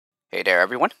Hey there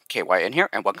everyone, KY in here,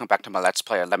 and welcome back to my Let's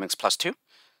Play of Lemmings Plus 2.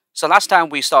 So last time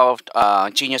we solved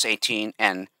Genius 18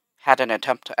 and had an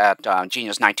attempt at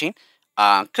Genius 19.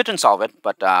 Couldn't solve it,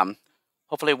 but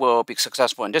hopefully we'll be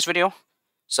successful in this video.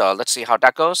 So let's see how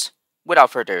that goes. Without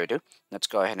further ado, let's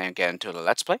go ahead and get into the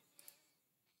Let's Play.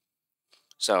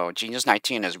 So Genius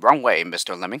 19 is wrong way,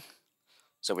 Mr. Lemming.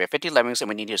 So we have 50 Lemmings and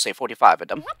we need to save 45 of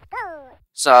them.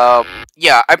 So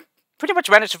yeah, I pretty much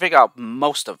managed to figure out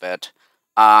most of it.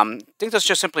 I think there's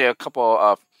just simply a couple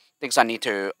of things I need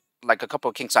to, like a couple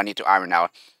of kinks I need to iron out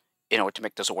in order to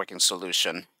make this a working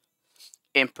solution.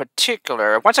 In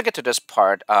particular, once I get to this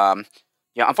part, yeah,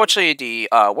 unfortunately the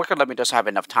worker lemon doesn't have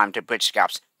enough time to bridge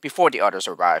gaps before the others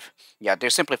arrive. Yeah, they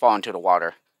simply fall into the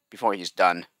water before he's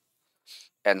done.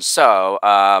 And so,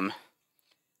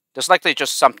 there's likely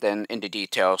just something in the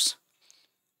details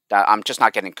that I'm just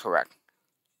not getting correct.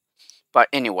 But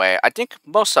anyway, I think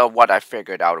most of what I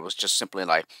figured out was just simply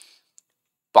like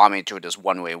bombing through this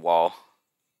one-way wall.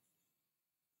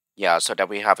 Yeah, so that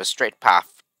we have a straight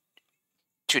path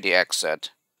to the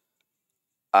exit.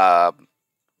 But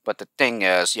the thing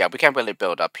is, yeah, we can't really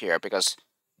build up here because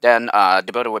then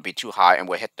the building would be too high and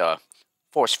we'll hit the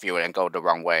force field and go the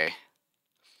wrong way.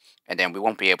 And then we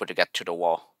won't be able to get to the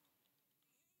wall.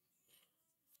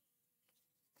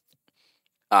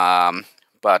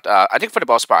 But I think for the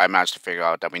most part, I managed to figure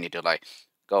out that we need to like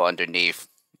go underneath,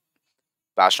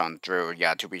 bash on through,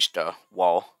 yeah, to reach the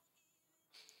wall.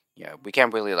 Yeah, we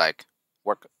can't really like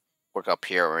work up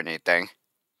here or anything.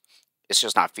 It's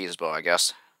just not feasible, I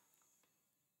guess.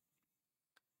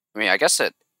 I mean, I guess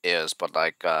it is, but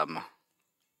like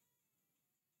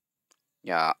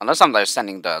yeah, unless I'm like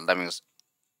sending the lemmings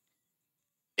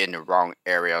in the wrong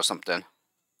area or something.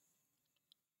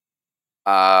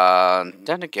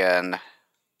 Then again,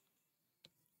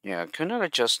 yeah, couldn't I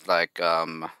just like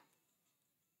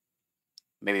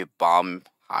maybe bomb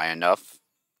high enough?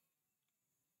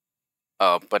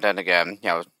 Oh, but then again, you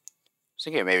know, I was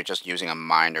thinking maybe just using a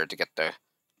miner to get the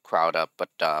crowd up, but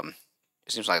it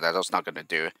seems like that's not gonna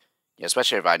do. Yeah,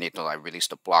 especially if I need to like release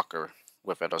the blocker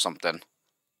with it or something.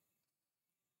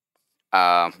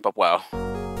 But well,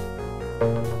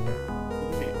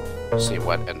 let's see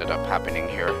what ended up happening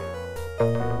here.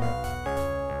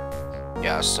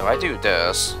 Yeah, so I do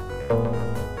this.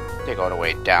 They go all the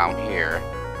way down here.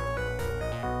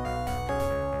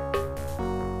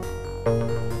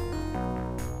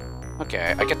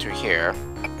 Okay, I get through here.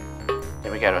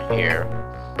 Then we get to here.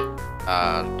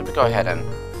 Let me go ahead and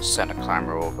send a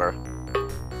climber over.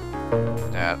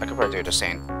 I could probably do the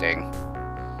same thing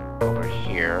over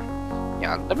here.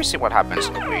 Yeah, let me see what happens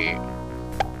if we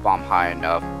bomb high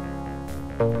enough.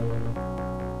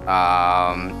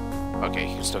 Okay,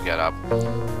 he can still get up.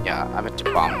 Yeah, I meant to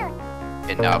bomb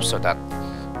enough so that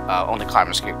only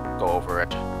climbers can go over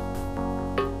it.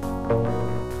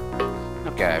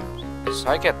 Okay, so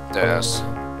I get this.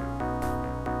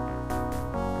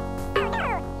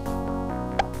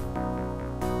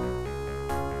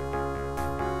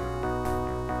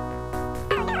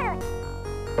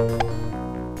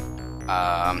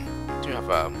 I do have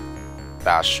a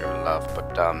basher love,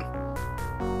 but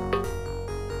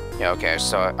yeah, okay,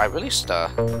 so I released a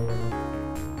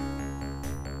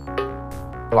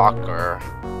blocker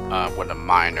with a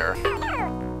miner.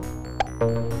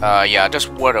 Yeah, this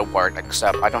would have worked,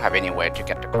 except I don't have any way to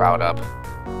get the crowd up.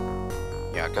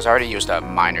 Yeah, because I already used a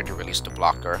miner to release the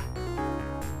blocker.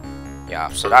 Yeah,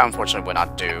 so that unfortunately would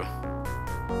not do.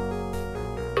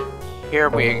 Here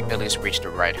we at least reach the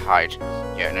right height,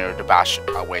 yeah, in order to bash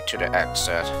our way to the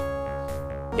exit.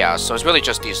 Yeah, so it's really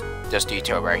just this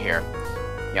detail right here.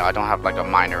 Yeah, I don't have like a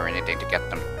miner or anything to get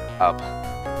them up.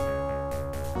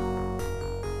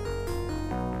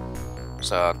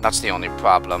 So that's the only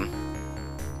problem.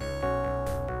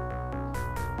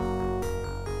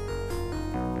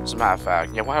 As a matter of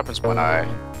fact, yeah, what happens when I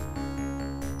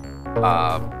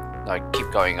like keep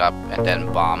going up and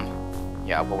then bomb?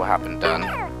 Yeah, what will happen then?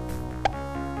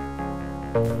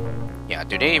 Yeah,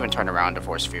 do they even turn around the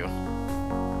force field?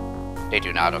 They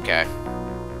do not, okay.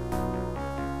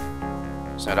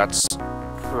 So that's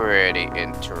pretty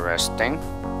interesting.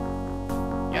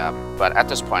 Yeah, but at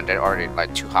this point they're already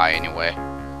like too high anyway.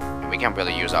 And we can't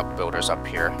really use our builders up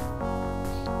here.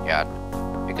 Yeah,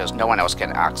 because no one else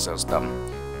can access them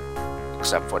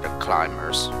except for the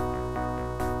climbers.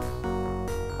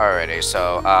 Alrighty,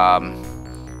 so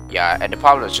yeah, and the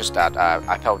problem is just that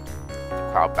I held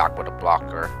the crowd back with a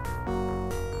blocker.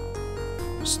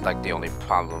 It's like the only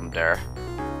problem there.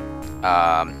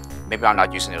 Maybe I'm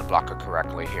not using the blocker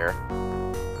correctly here.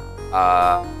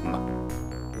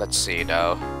 Let's see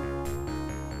though.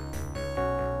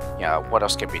 Yeah, what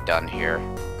else can be done here?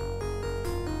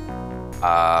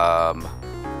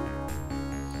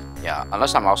 Yeah,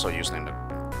 unless I'm also using the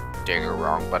digger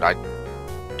wrong, but I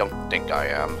don't think I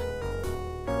am.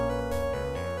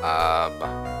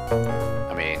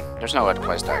 I mean, there's no other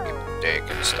place that I can dig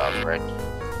and stuff, right?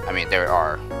 I mean, there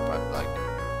are, but like,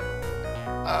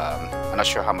 I'm not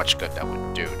sure how much good that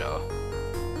would do, though.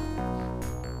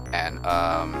 And,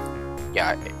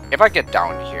 yeah, if I get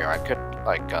down here, I could,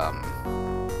 like,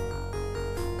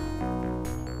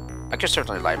 I could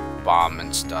certainly, like, bomb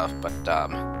and stuff, but,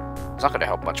 it's not gonna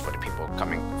help much for the people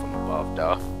coming from above,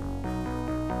 though.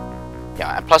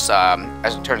 Yeah, and plus,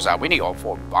 as it turns out, we need all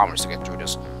 4 bombers to get through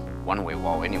this one-way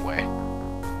wall anyway.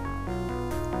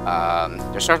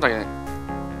 There's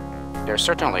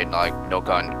certainly like no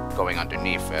gun going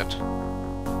underneath it.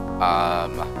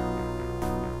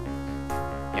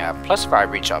 Yeah, plus if I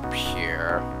reach up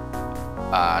here,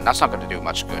 that's not going to do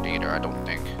much good either, I don't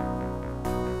think.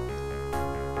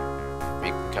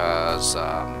 Because,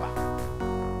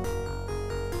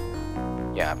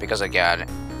 yeah, because again,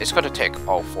 it's going to take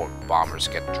all 4 bombers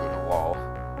to get through the wall.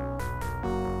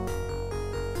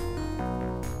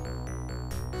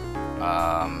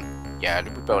 Yeah, we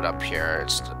build up here.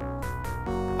 It's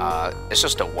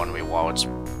just a one-way wall. It's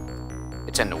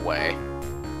in the way,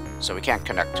 so we can't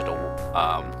connect to the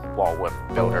wall with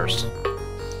builders.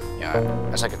 Yeah,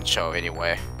 as I can show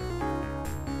anyway.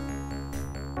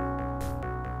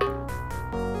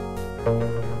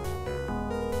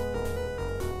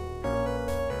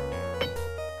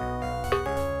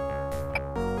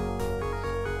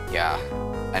 Yeah,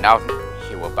 and now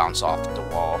he will bounce off the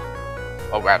wall.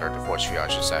 Or rather, the force field, I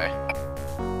should say.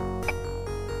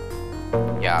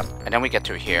 Yeah, and then we get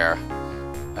to here.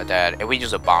 And then if we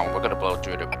use a bomb, we're gonna blow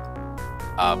through the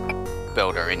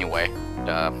builder anyway,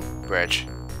 the bridge.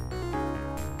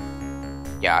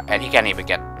 Yeah, and he can't even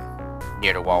get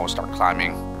near the wall and start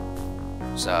climbing.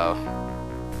 So,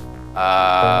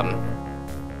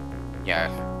 yeah.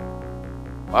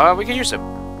 Well, we could use a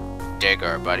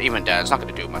digger, but even then, it's not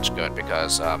gonna do much good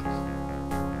because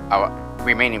our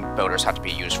remaining builders have to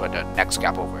be used for the next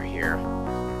gap over here,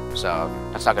 so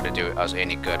that's not going to do us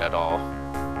any good at all.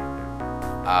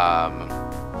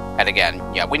 And again,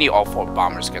 yeah, we need all 4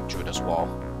 bombers to get through this wall,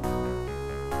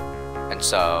 and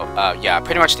so yeah,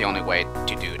 pretty much the only way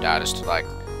to do that is to like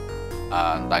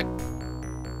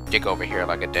dig over here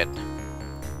like I did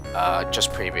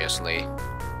just previously,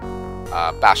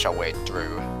 bash our way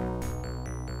through.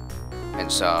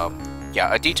 And so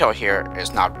yeah, a detail here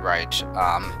is not right.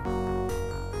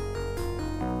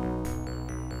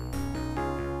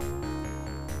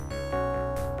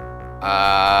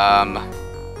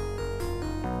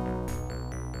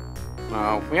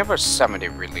 Well, we have a 70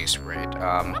 release rate.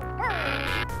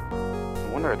 I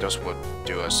wonder if this would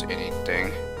do us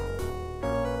anything.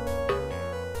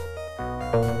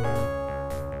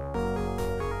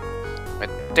 I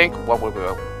think what we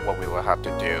will have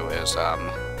to do is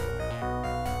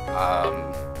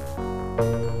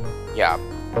yeah,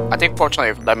 I think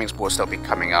fortunately Lemmings will still be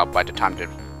coming out by the time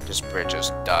this bridge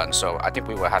is done, so I think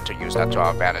we will have to use that to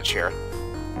our advantage here.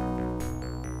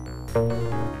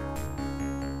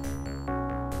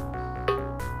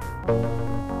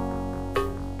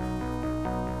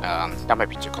 That might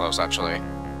be too close, actually.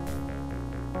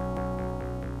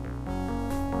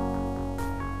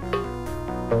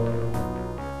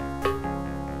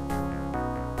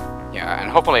 Yeah, and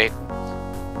hopefully,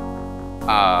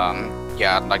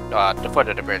 yeah, like, the foot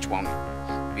of the bridge won't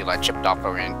be, like, chipped off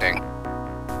or anything.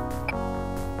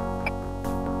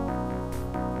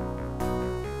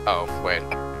 Oh, wait.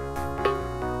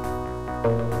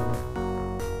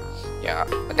 Yeah,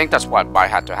 I think that's what might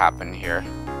have to happen here.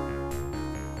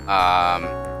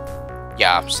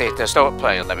 Yeah, see, there's still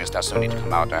plenty of lemmings that still need to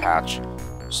come out the hatch.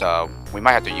 So, we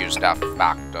might have to use that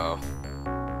back, though.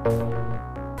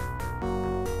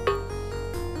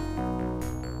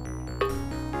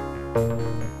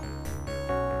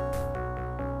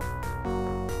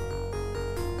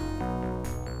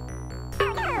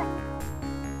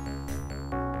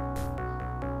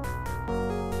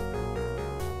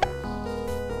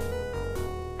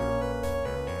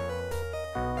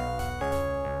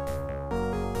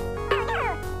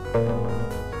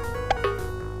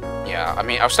 Yeah, I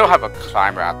mean, I'll still have a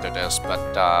climber after this,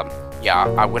 but, yeah,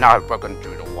 I would not have broken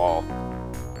through the wall.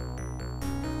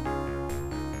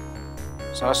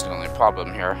 So that's the only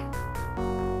problem here.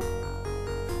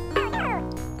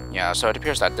 Yeah, so it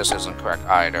appears that this isn't correct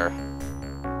either.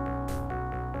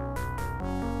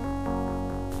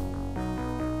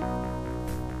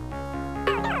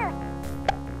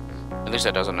 At least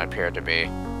it doesn't appear to be.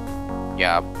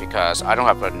 Yeah, because I don't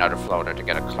have another floater to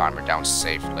get a climber down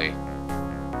safely.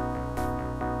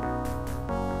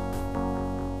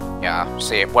 Yeah,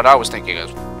 see, what I was thinking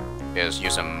is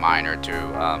use a miner to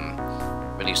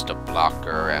release the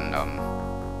blocker and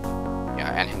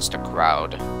yeah, enhance the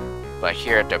crowd. But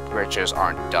here the bridges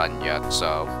aren't done yet,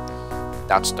 so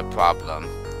that's the problem.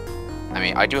 I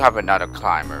mean, I do have another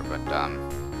climber, but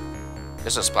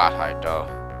this is flat height though,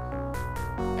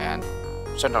 and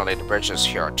certainly the bridges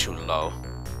here are too low,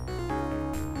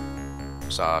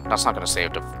 so that's not gonna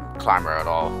save the climber at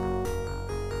all.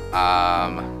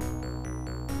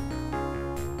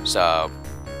 So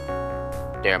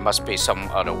there must be some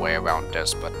other way around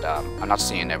this, but I'm not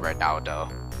seeing it right now though.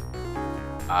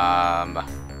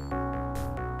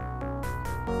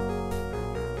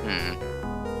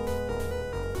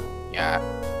 Yeah,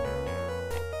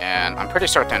 and I'm pretty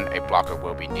certain a blocker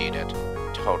will be needed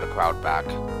to hold the crowd back.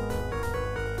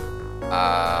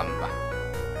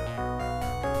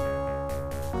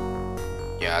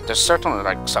 Yeah, there's certainly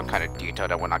like some kind of detail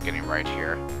that we're not getting right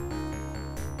here.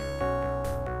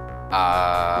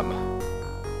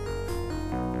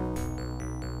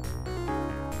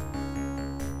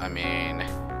 I mean,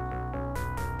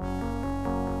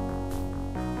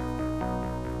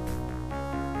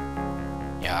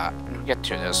 yeah, we get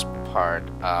to this part,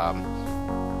 a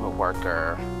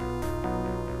worker,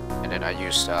 and then I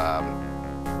used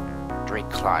 3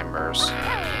 climbers,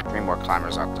 3 more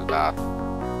climbers after that.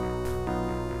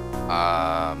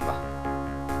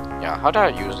 Yeah, how did I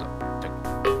use the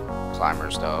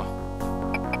climbers though?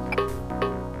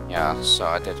 Yeah, so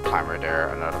I did climber there,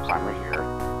 another climber here,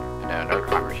 and then another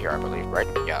climber here, I believe, right?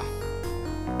 Yeah.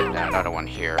 And then another one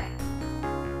here.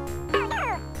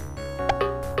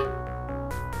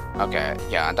 Okay,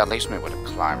 yeah, and that leaves me with a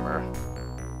climber.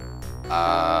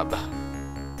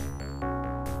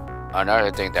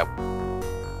 Another thing that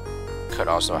could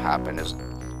also happen is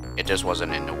it just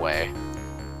wasn't in the way.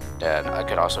 Then I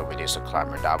could also release a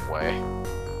climber that way.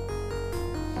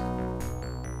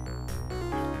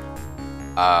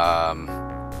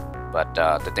 But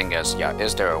the thing is, yeah,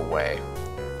 is there a way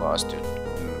for us to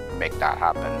make that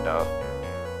happen though?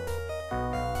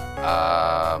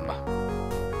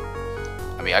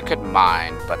 I mean, I could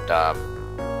mine, but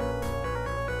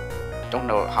don't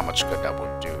know how much good that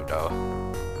would do though.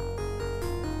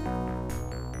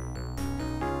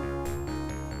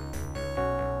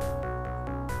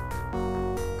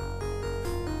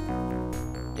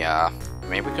 Yeah, I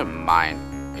mean, we could mine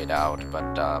it out,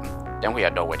 but then we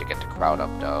had no way to get the crowd up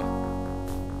though.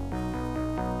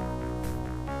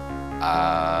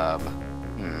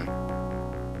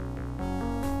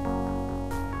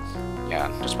 Yeah,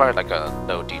 there's probably like a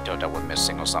little detail that we're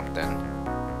missing or something.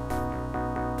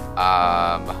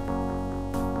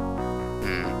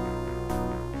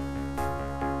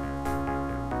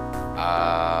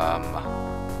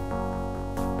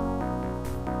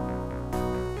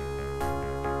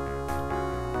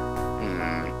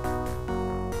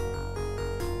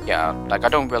 Yeah, like I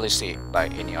don't really see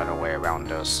like any other way around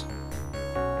this.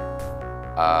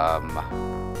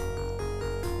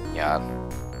 Yeah,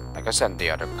 like I said, the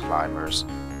other climbers,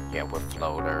 yeah, with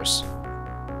floaters.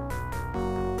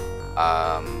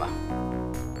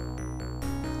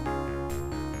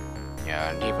 Yeah,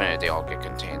 and even if they all get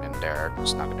contained in there,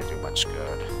 it's not gonna do much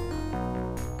good.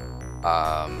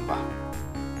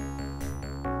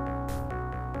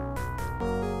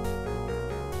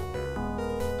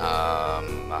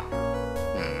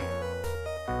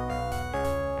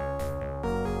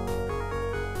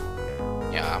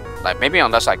 Yeah, like maybe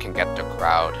unless I can get the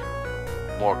crowd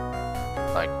more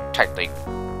like tightly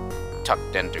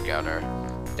tucked in together,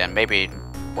 then maybe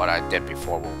what I did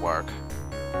before will work.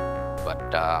 But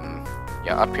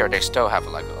yeah, up here they still have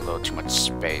like a little too much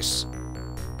space.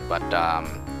 But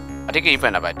I think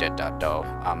even if I did that though,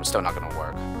 it's still not gonna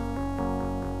work.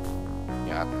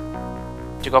 Yeah,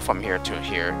 to go from here to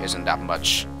here isn't that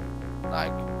much,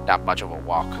 like that much of a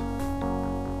walk.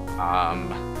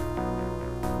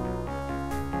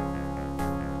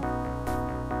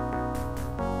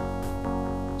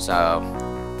 So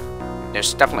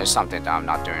there's definitely something that I'm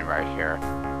not doing right here.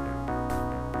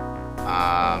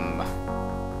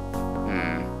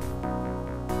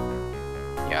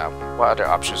 Yeah, what other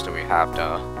options do we have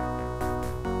though?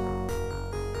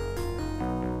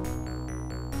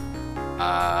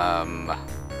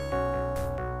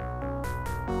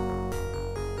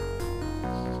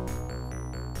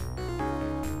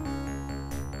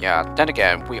 Yeah, then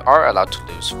again, we are allowed to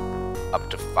lose up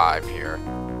to 5 here.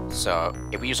 So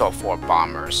if we use all 4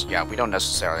 bombers, yeah, we don't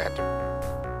necessarily have to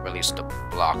release the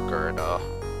blocker though.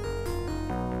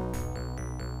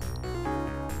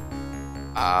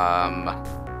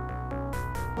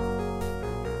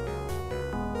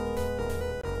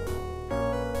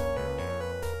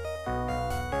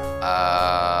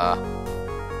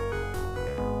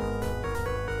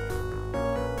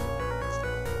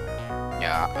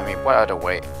 Yeah, I mean, what other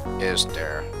way is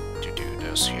there to do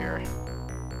this here?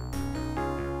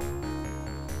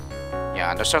 Yeah,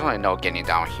 and there's certainly no getting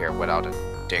down here without a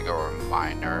digger or a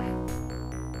miner.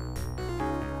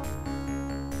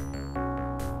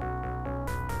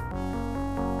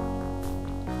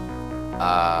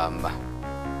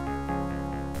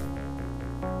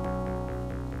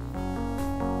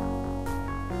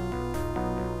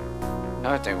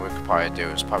 Another thing we could probably do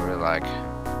is probably like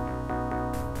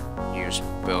use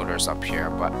builders up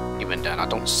here, but even then I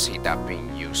don't see that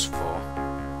being useful.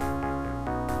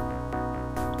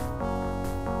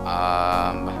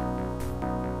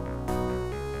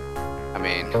 I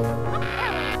mean,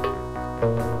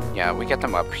 yeah, we get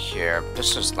them up here.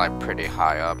 This is like pretty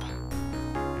high up.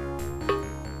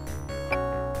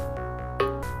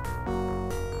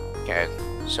 Okay,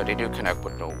 so they do connect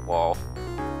with the wall.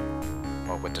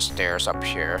 Or with the stairs up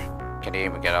here. Can they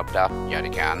even get up that? Yeah, they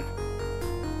can.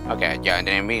 Okay, yeah, and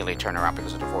then immediately turn around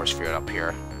because of the force field up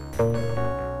here.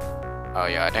 Oh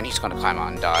yeah, then he's gonna climb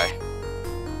out and die.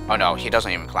 Oh no, he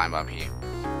doesn't even climb up, he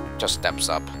just steps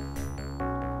up.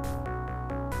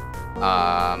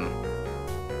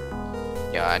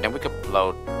 Yeah, and then we could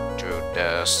blow through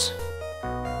this.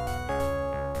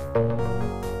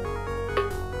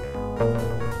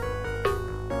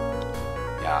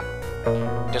 Yeah,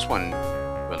 this wouldn't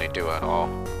really do at all.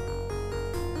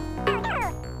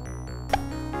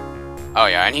 Oh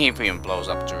yeah, and he even blows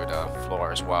up through the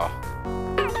floor as well.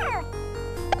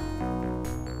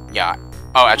 Yeah.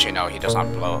 Oh, actually no, he does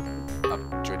not blow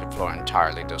up through the floor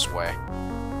entirely this way.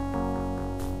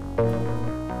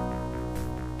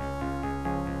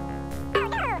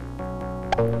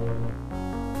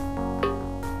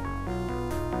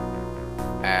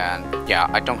 And yeah,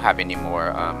 I don't have any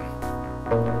more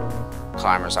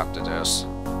climbers after this.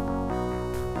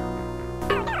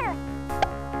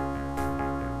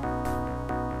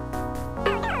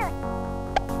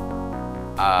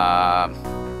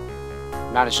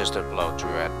 Manages to blow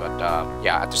through it, but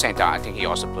yeah, at the same time, I think he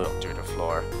also blew up through the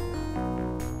floor.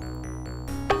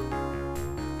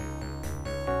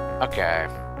 Okay.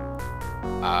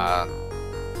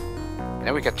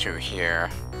 Then we get through here.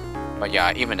 But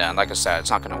yeah, even then, like I said, it's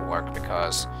not gonna work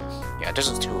because, yeah, this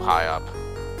is too high up.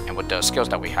 And with the skills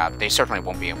that we have, they certainly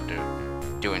won't be able to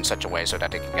do it in such a way so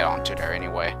that they can get onto there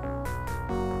anyway.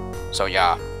 So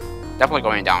yeah, definitely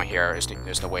going down here is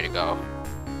the way to go.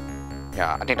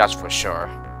 Yeah, I think that's for sure.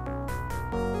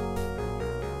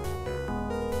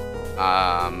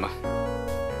 I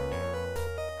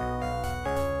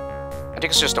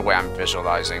think it's just the way I'm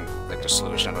visualizing like the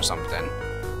solution or something.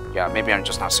 Yeah, maybe I'm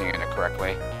just not seeing it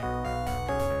correctly.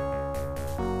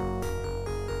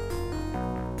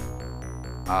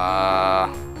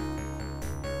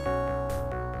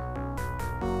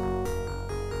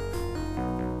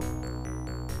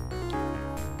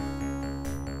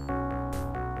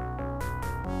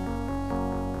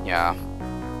 Yeah,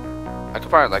 I could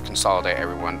probably like consolidate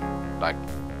everyone like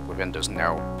within this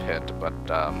narrow pit, but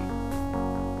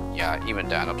yeah, even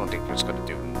then I don't think it's gonna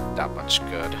do that much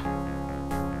good.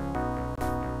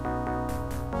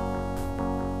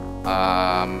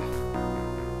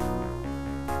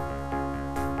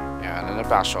 Yeah, and then the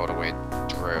bash all the way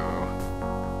through.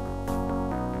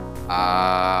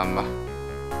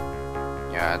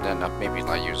 Yeah, and then maybe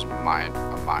like use a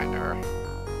miner.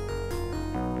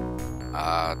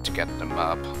 To get them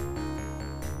up.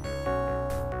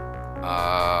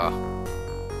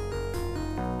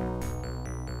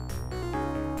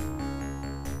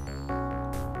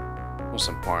 Most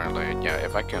importantly, yeah,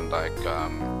 if I can like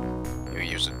maybe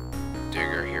use a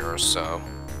digger here or so.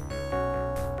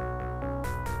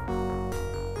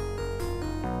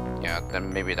 Yeah,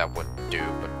 then maybe that would do,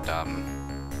 but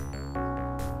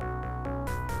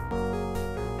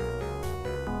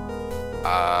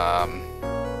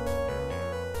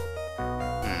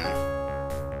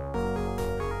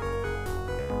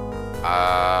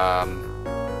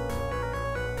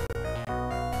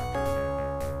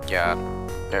yeah,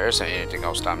 there isn't anything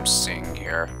else that I'm seeing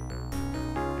here.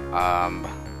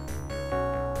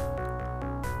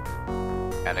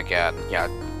 And again, yeah,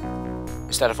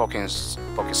 instead of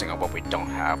focusing on what we don't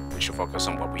have, we should focus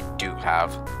on what we do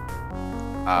have.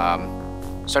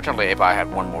 Certainly if I had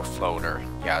one more floater,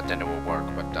 yeah, then it will work,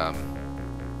 but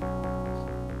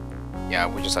yeah,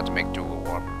 we just have to make do with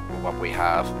what we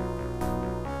have.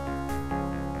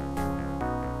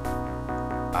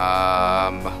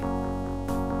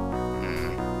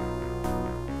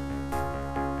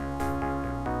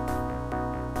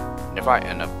 And if I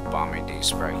end up bombing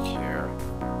these right here,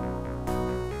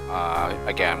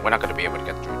 Again, we're not going to be able to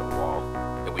get through the wall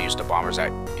if we use the bombers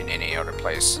in any other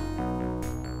place.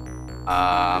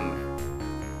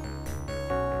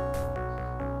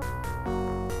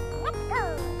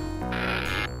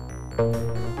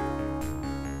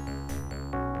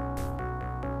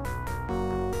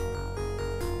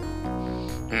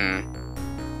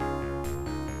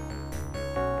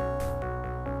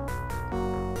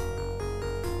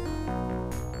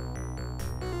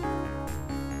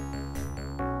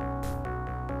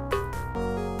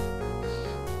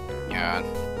 Yeah,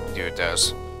 do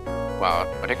this. Well,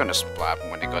 are they gonna splat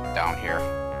when they go down here?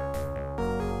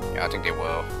 Yeah, I think they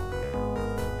will.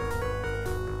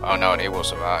 Oh no, they will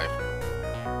survive.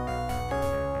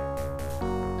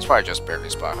 It's probably just barely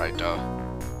splat height though.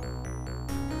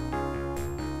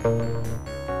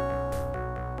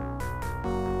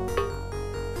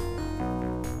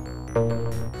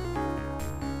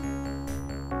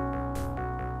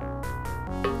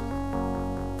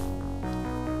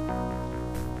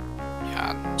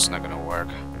 Yeah, it's not gonna work.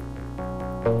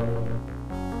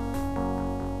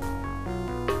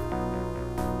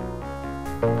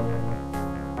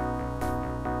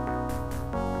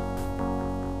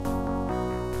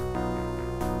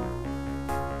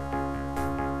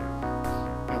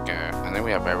 And then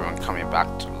we have everyone coming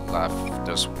back to the left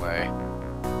this way.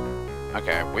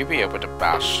 Okay, we'll be able to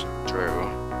bash through.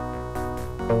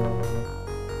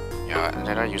 Yeah, and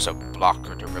then I use a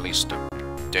blocker to release the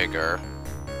digger.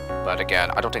 But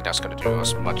again, I don't think that's going to do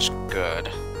us much good.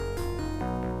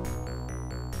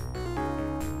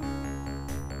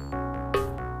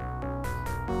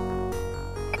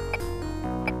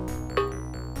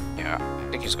 Yeah,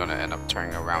 I think he's going to end up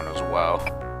turning around as well.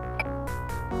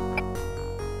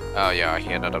 Oh yeah, he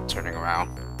ended up turning around.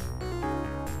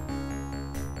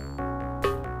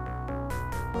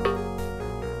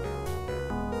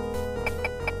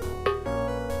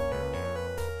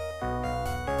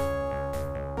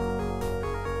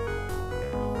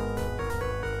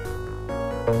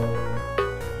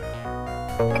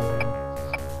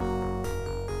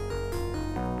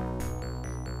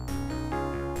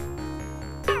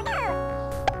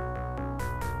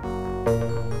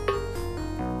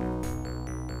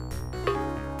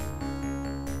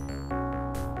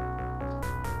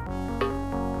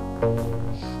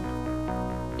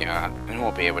 Yeah, and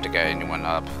won't be able to get anyone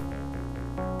up.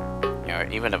 Yeah,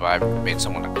 even if I made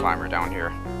someone a climber down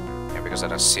here. Yeah, because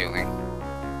of the ceiling.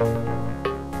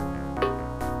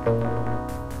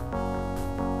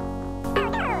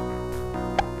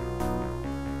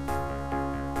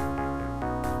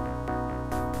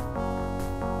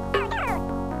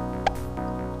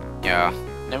 Yeah,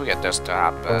 then we get this to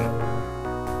happen.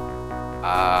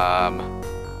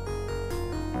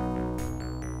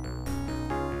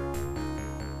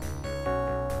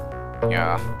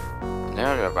 Yeah,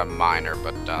 they're a minor,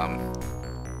 but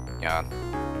yeah,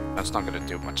 that's not gonna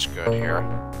do much good here.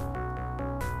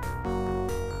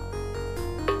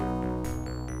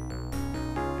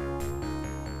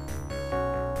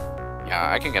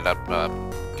 Yeah, I can get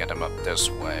him up this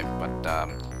way, but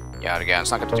yeah, again,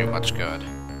 it's not gonna do much good.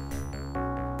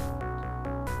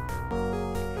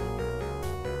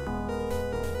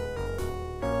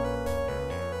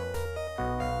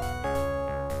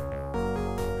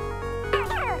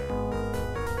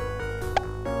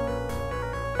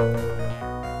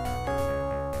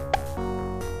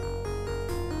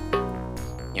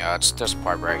 Yeah, it's this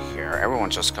part right here. Everyone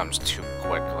just comes too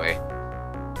quickly.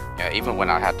 Yeah, even when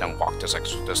I had them walk this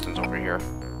extra distance over here.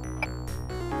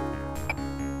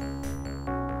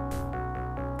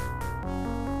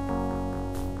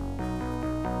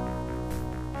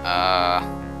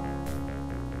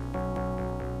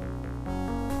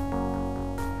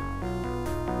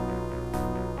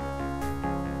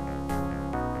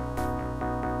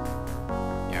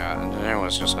 Yeah, and then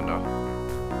everyone's just gonna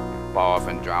fall off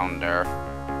and drown there.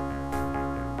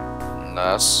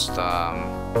 Unless, yeah,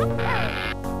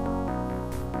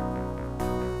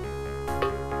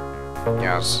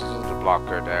 this is the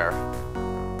blocker there.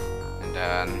 And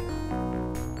then,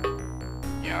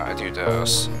 yeah, I do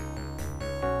this.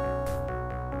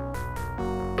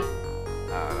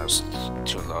 That's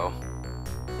too low.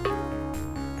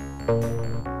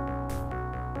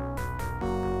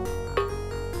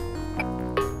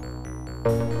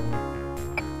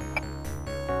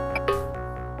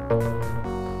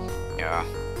 Yeah,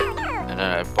 and then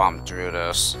I bombed through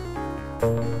this.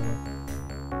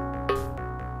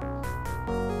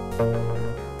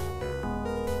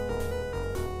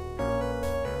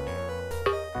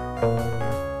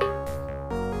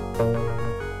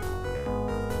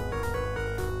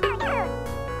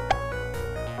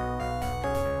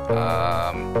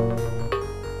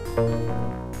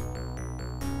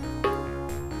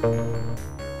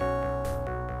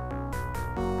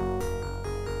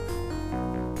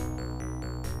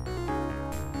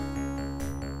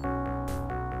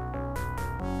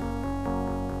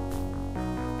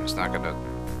 It's not gonna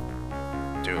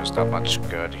do us that much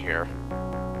good here.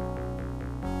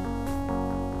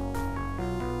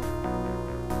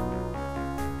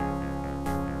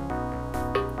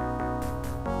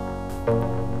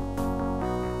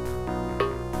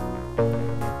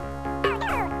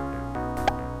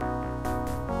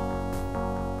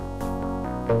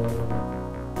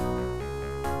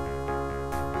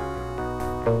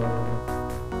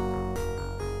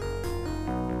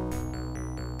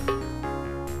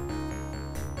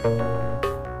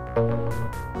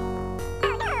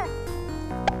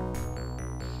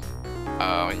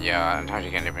 Oh yeah, and how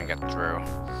you can't even get through.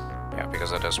 Yeah,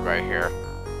 because of this right here.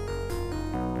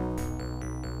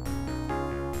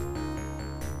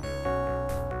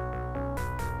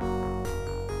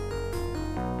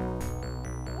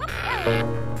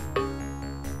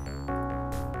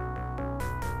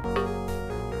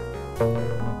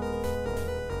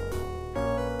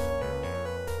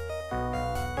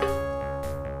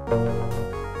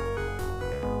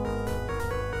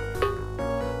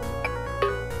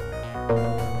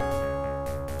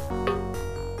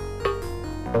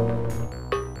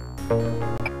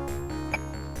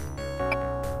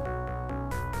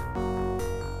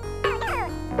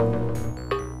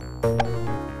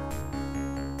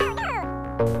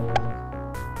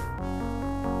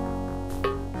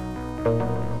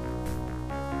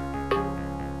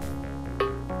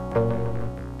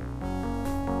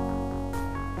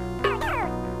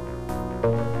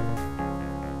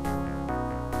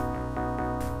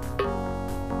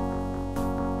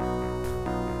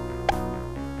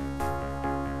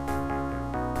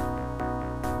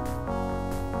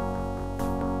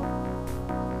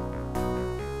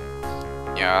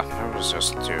 Yeah, it was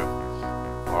just too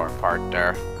far apart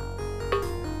there.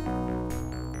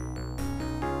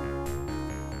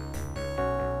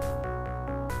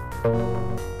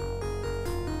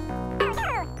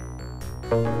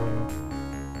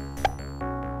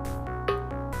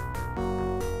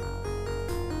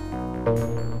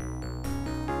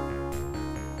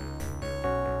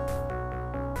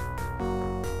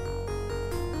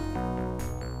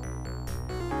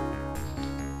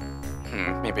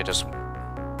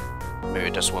 Maybe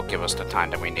this will give us the time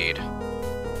that we need.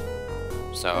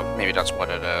 So maybe that's what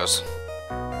it is.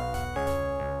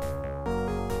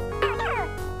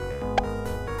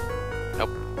 Nope,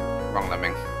 wrong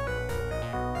lemming.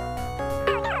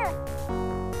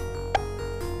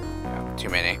 Yeah, too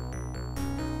many.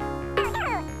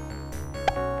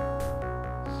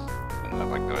 Not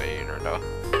like the either though.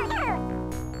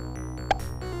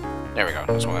 There we go.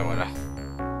 That's what I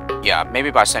wanna. Yeah,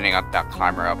 maybe by sending out that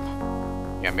climber up.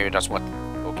 Yeah, maybe that's what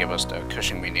will give us the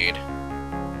cushion we need.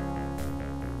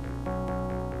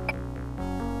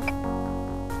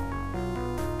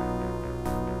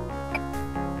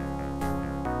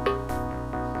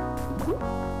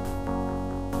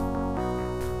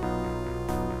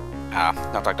 Ah,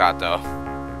 not like that though.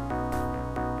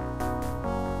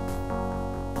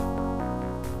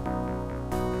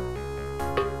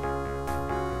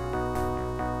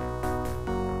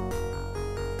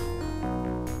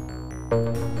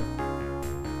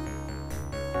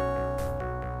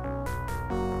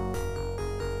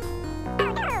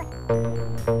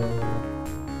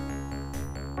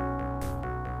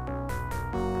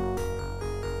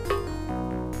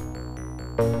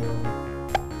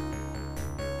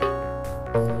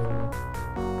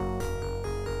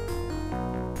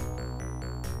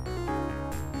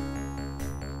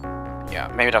 Yeah,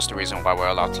 maybe that's the reason why we're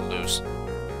allowed to lose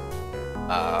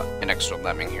an extra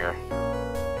lemming here.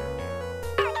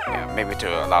 Yeah, maybe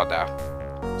to allow that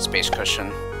space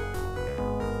cushion.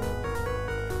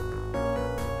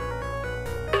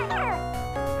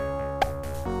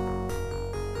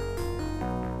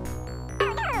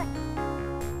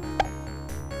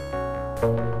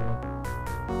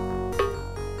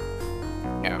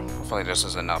 Yeah, hopefully this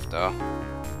is enough though.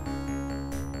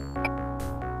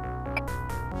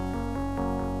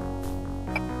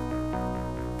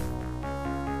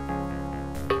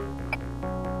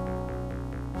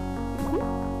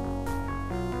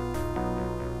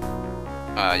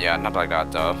 Yeah, not like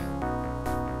that though.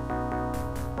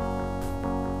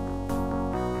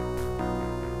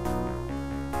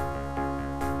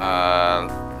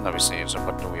 Let me see, so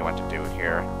what do we want to do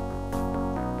here?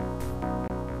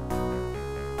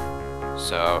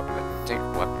 So, I think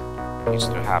what needs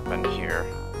to happen here.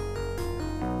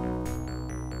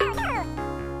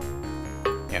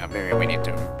 Yeah, maybe we need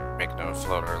to a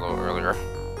floater a little earlier.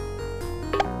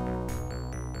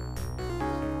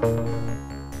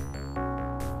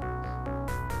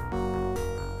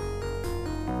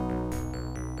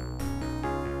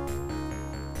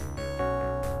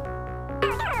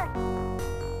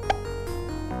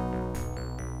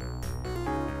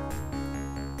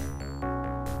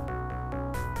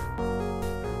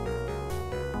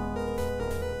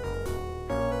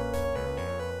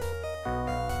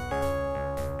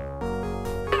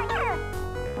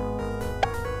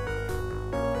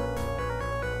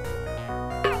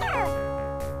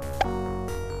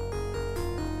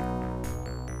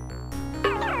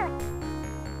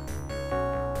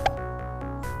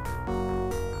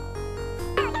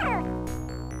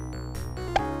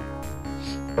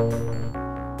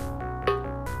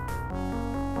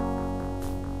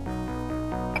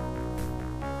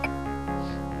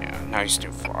 Yeah, now he's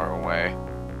too far away.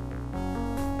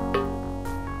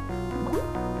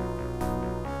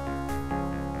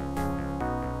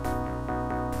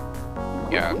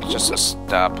 Yeah, just a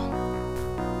step.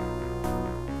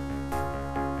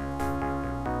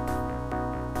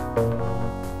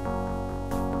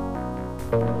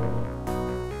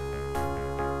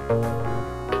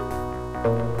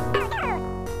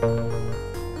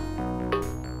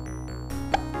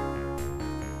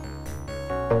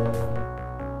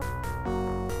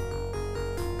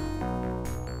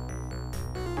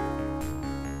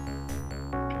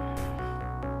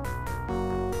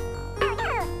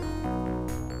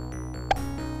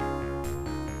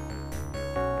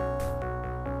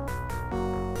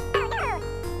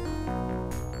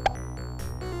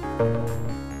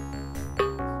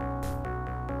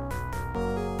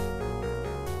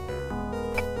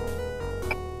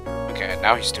 Okay,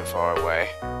 now he's too far away.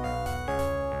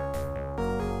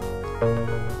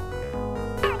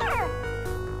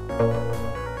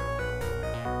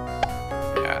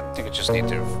 Yeah, I think I just need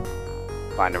to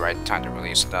find the right time to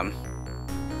release them.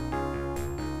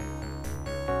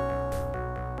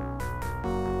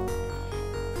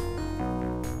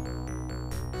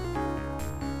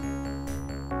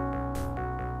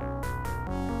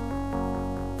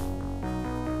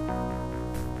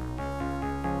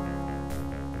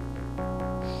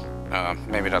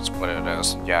 Maybe that's what it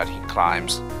is. Yeah, he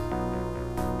climbs.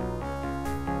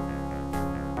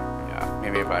 Yeah,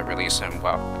 maybe if I release him,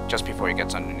 well, just before he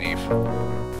gets underneath.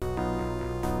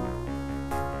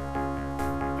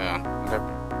 Yeah,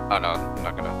 oh no, I'm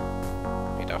not gonna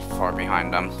be that far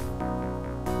behind them.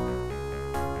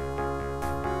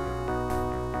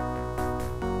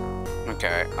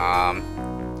 Okay,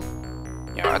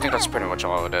 yeah, I think that's pretty much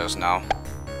all it is now.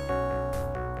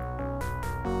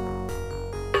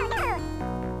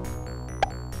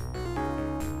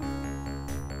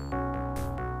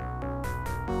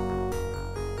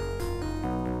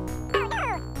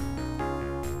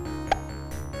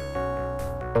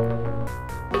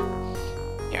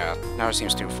 Yeah, now it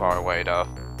seems too far away though.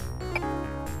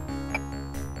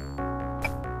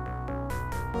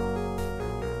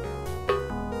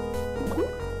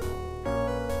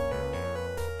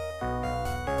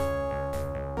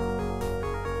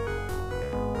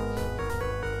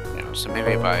 So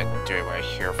maybe if I do it right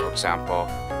here, for example,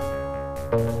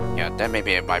 yeah, then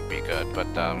maybe it might be good, but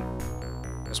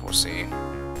guess we'll see.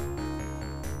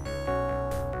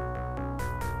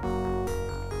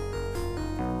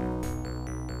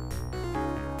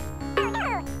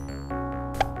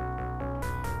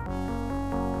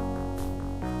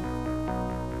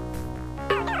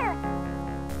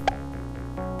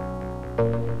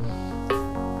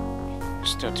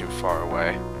 Still too far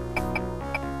away.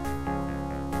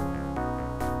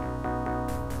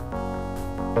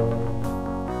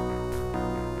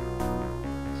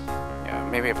 Yeah,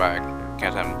 maybe if I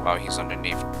get him while he's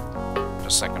underneath the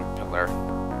second pillar.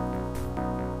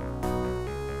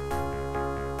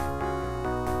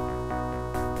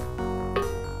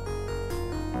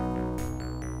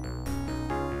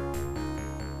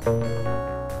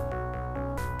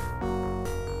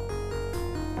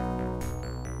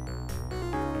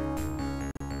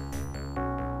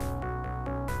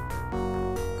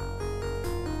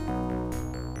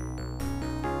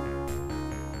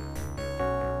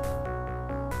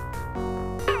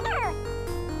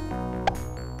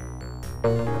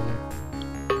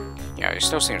 Yeah, he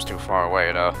still seems too far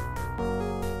away though.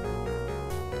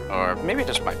 Or maybe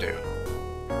this might do.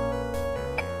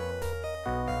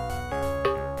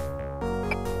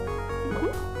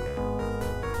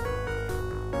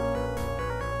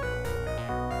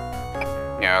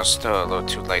 Yeah, it's still a little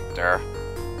too late there.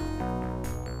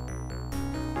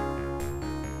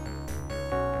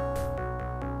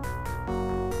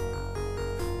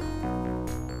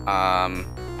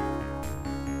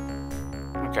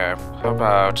 Okay, how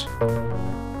about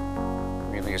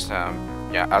release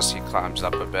him? Yeah, as he climbs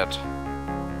up a bit.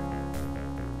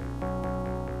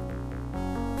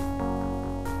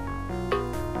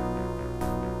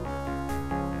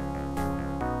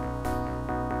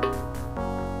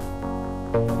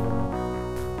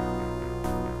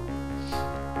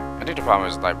 I think the problem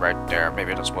is like right there.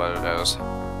 Maybe that's what it is.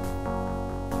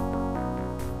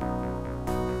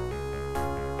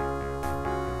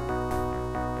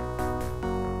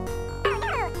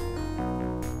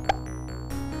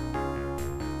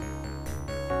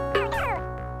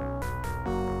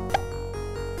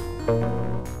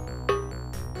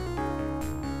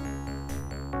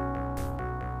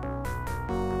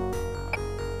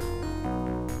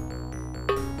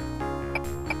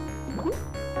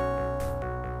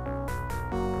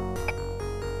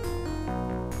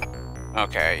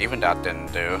 Okay, even that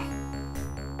didn't do.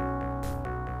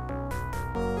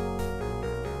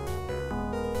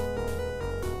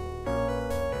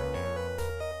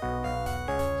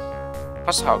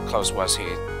 Plus, how close was he?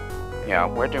 Yeah,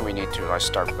 where do we need to like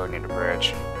start building the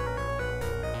bridge?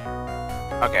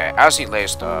 Okay, as he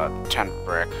lays the 10th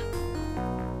brick.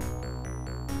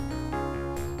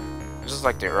 This is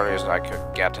like the earliest I could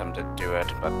get him to do it,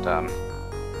 but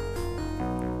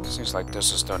seems like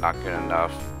this is still not good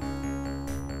enough.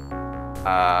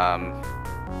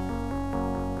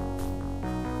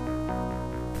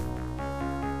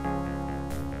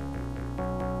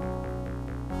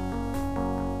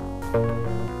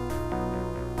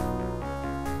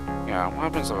 Yeah, what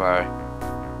happens if I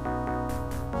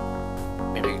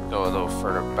maybe go a little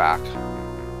further back?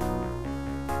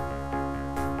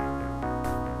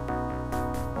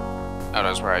 Oh,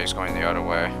 that's right, he's going the other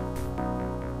way.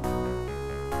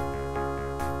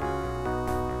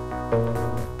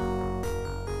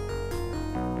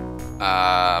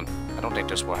 I don't think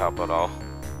this will help at all.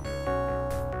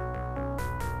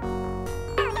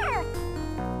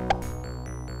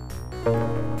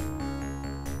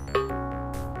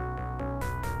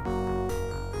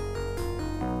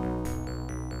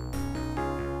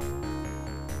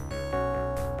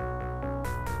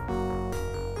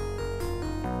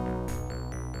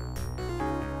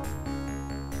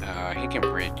 He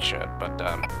can reach it, but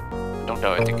I don't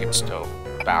know if he can still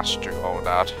bash through all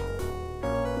that.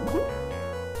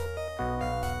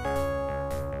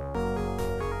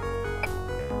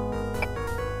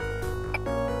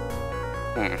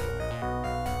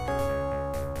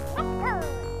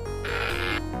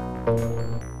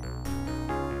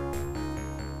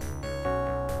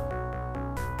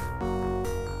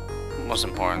 Most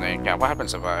importantly, yeah, what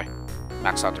happens if I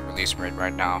max out the release rate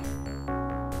right now?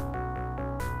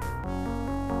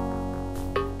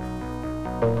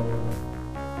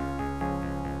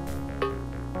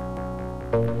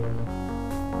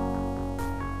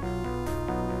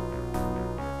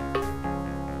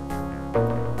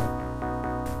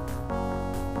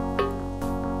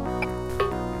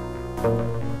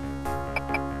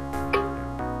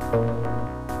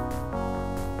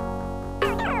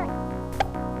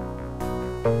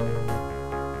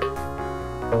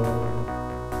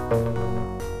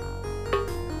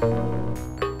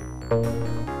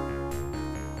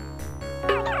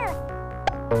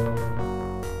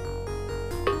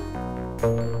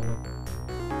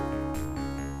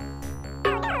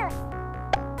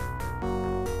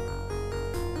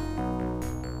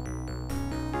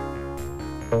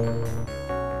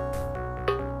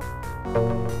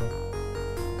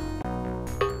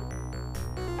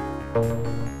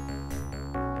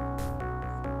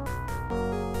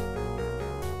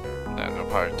 Then I'll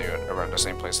probably do it around the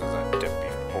same place as I did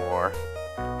before.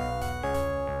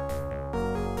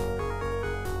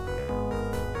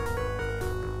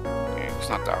 Okay, it's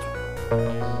not that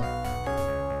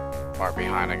far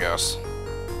behind, I guess.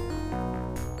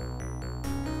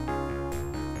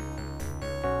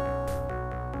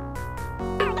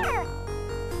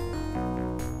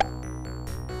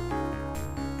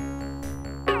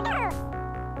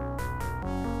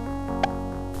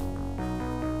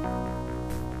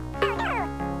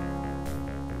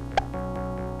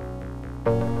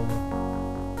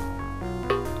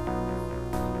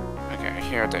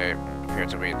 Here they appear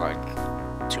to be like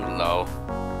too low.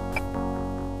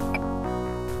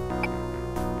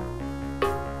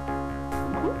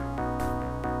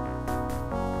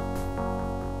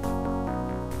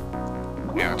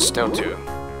 Yeah, it's still too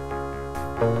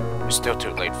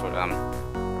late for them.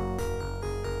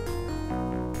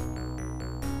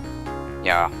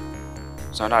 Yeah,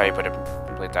 so I'm not able to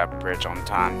complete that bridge on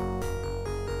time.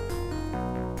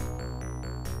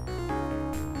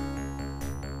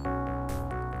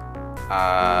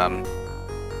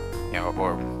 You know,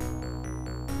 or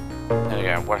And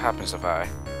again, what happens if I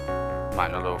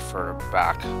mine a little further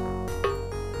back?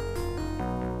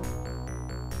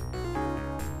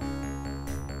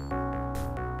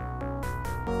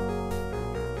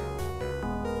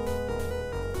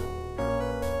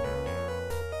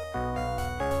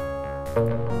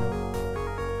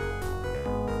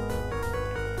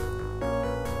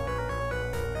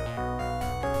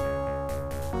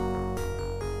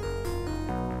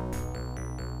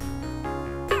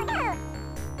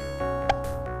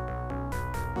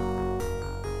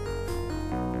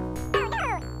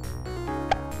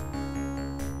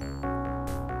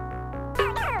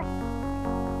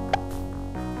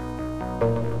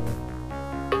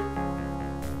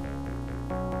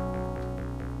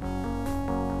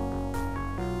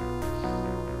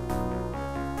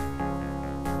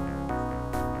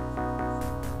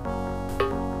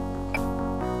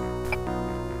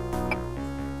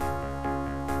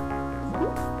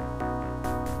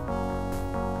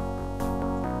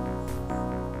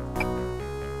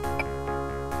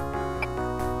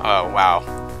 Oh wow,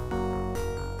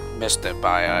 missed it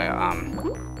by a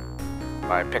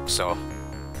pixel.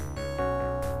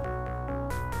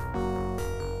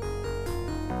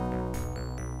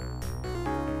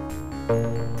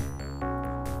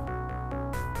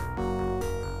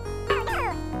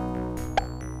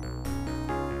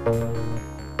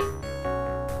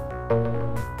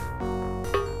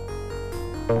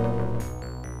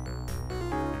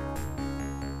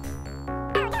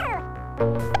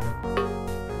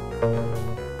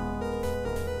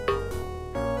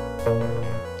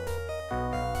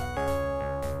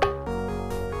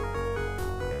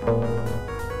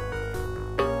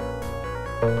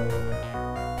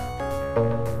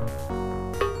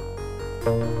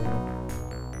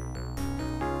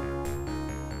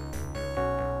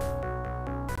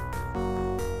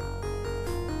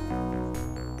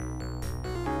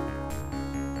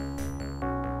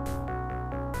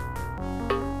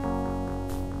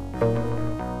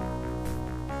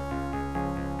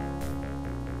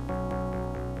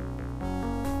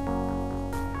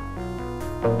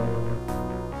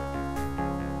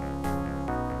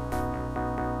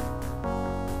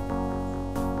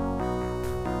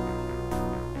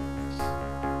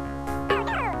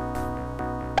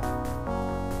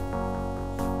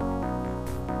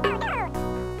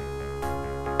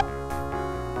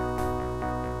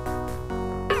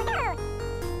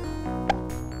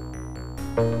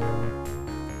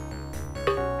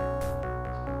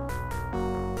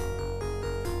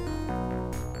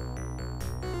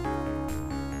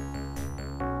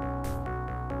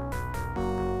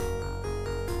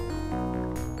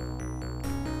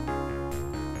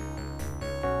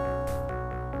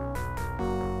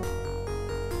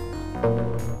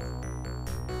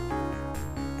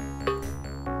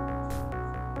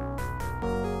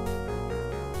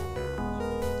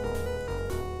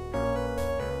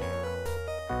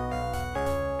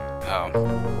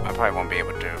 I probably won't be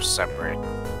able to separate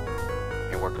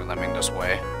a worker lemming this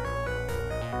way.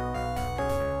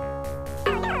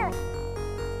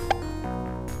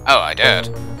 Oh, I did.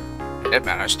 I did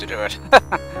manage to do it.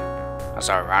 That's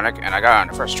ironic, and I got it on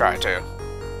the first try, too.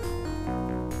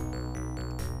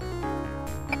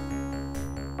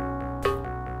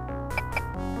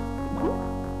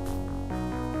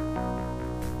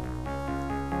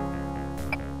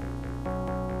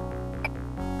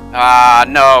 Ah,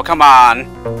 no, come on.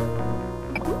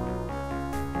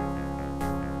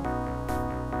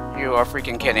 You are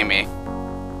freaking kidding me.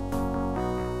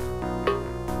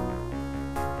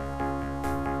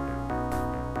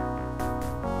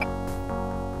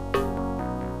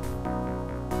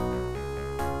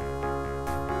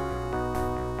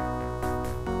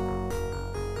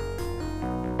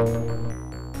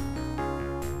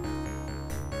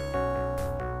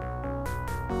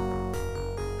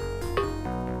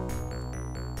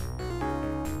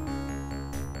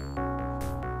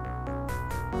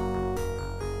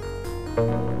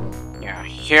 Yeah,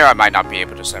 here I might not be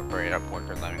able to separate up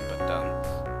worker lemming, but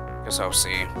guess I'll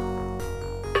see.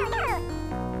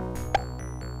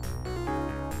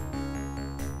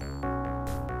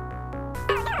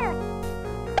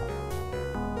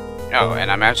 Oh,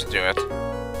 and I managed to do it,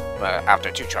 but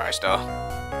after 2 tries though.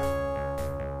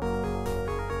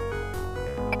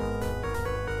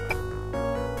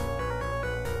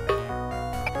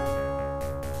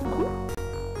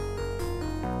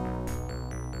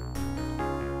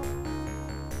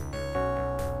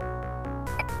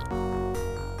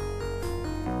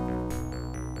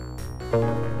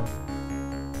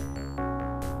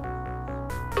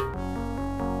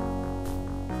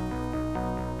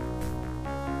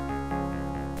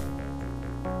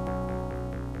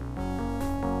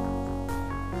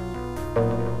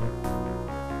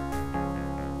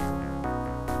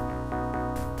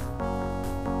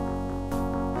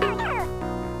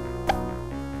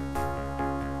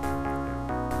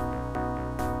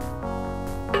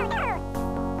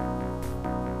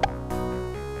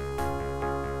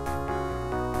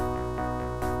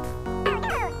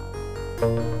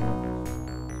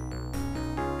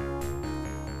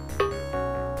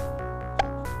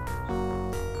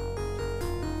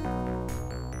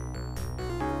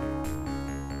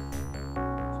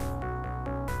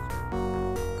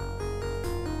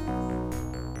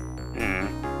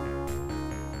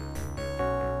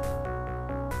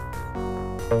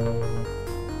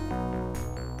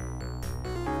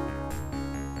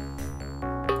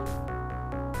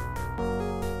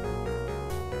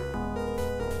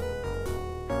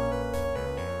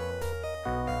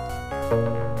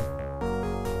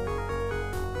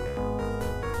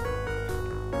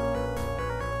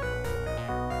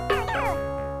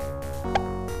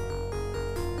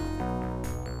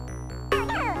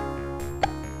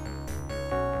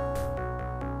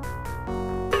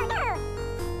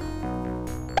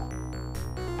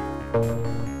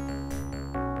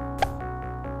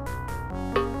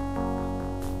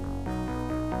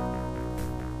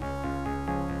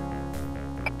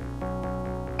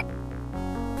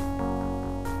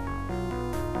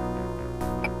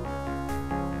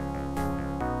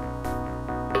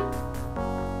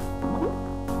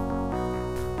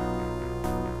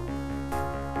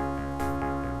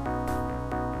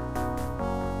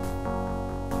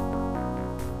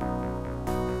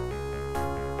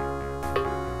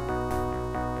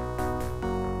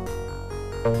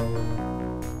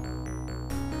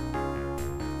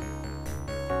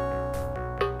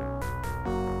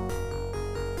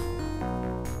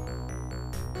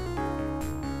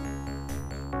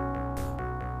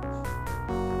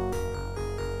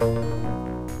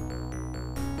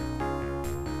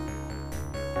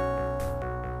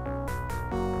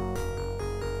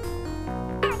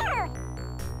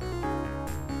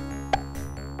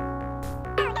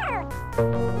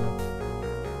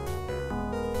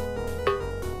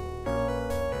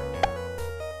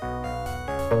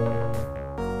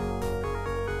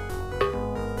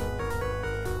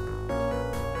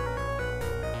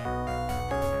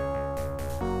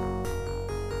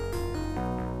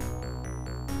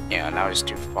 Yeah, now it's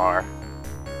too far.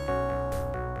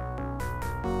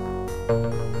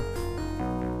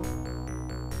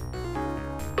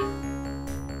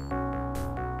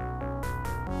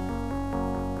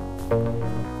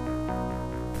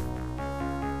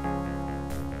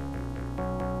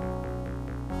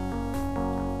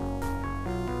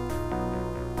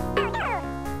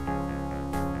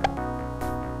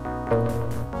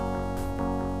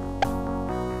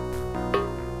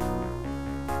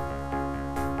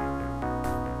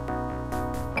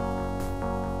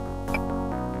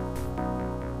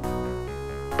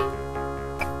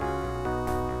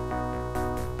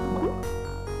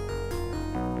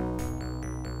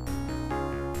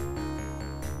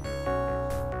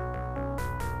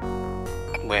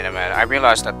 Wait a minute, I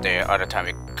realized that the other time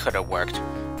it could have worked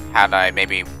had I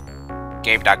maybe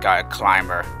gave that guy a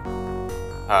climber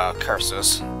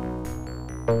curses.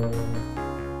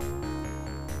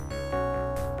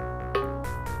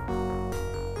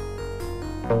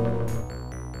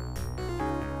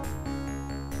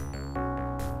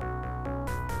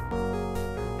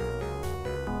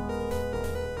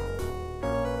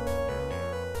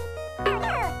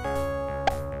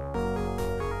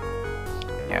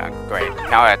 Yeah, great.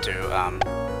 Now I have to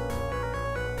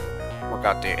work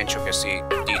out the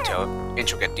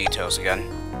intricate details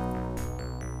again.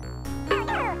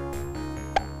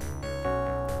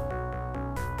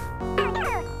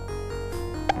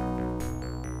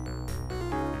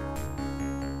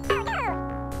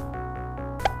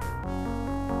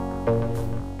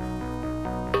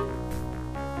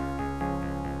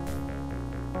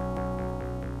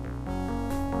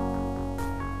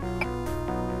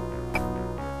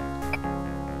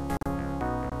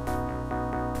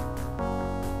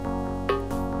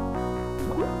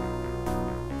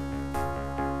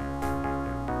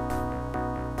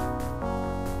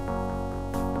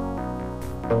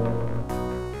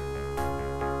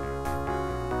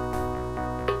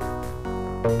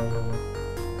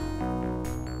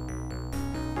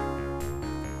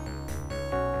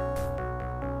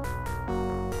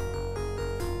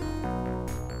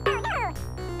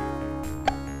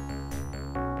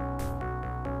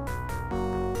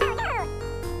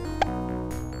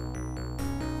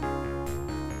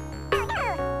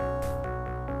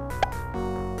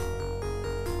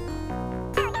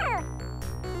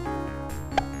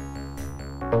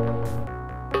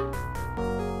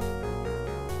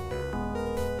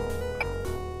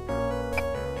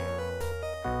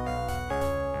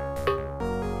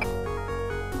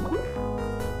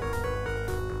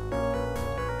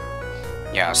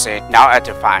 Yeah, see, now I have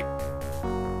to find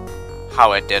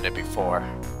how I did it before.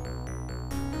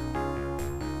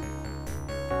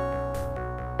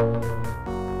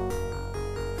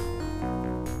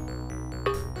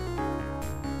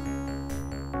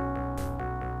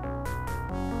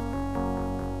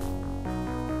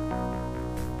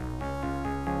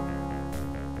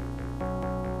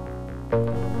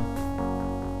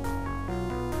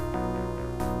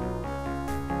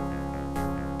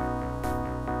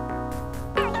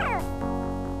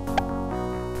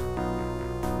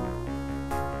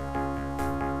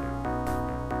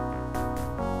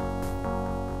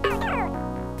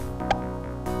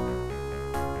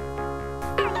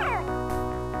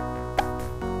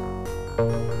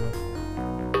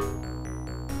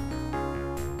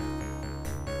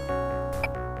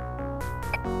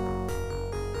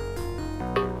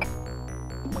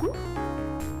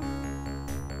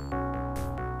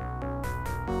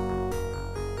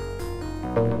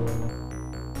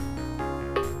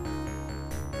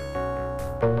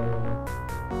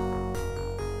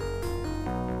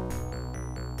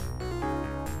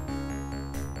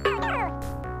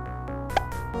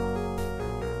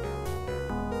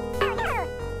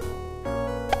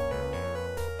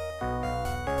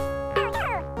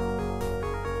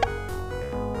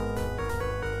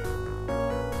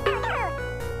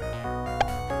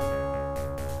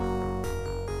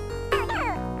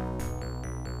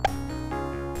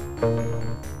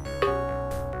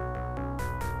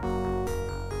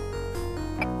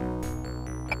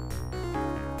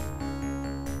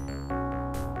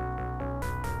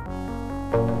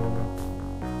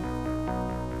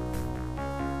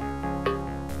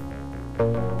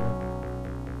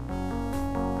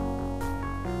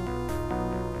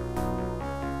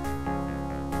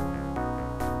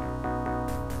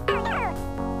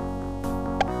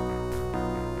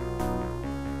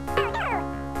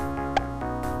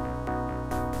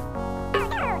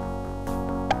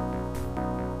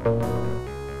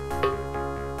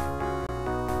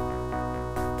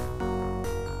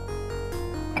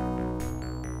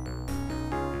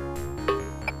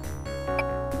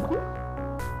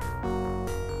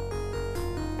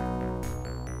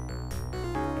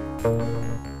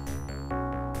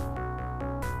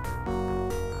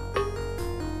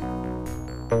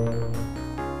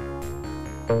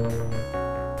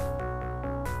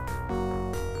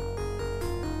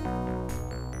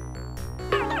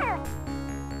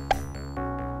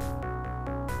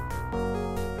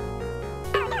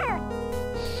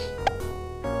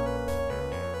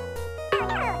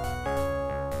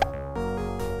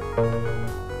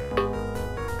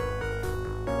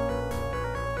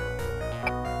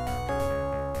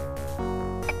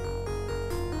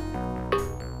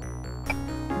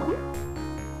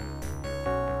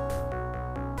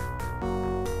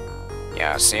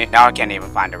 Yeah, see, now I can't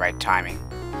even find the right timing.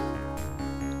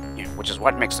 Yeah, which is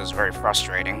what makes this very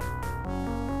frustrating.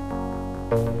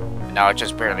 And now I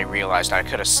just barely realized that I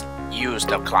could have used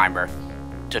the climber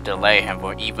to delay him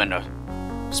for even a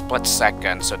split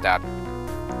second so that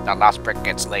that last brick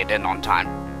gets laid in on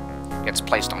time. Gets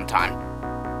placed on time.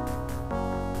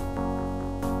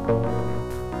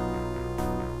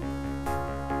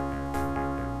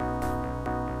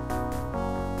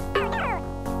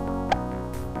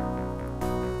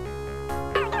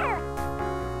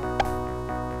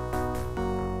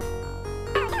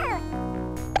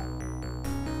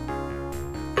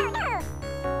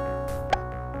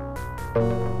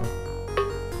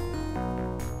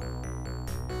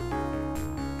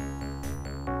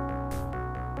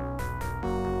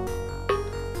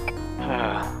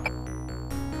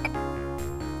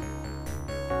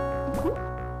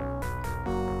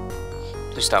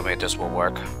 Please tell me this will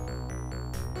work.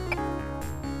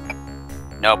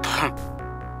 Nope.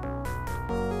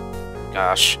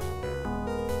 Gosh.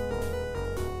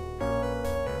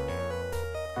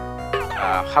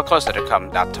 How close did it come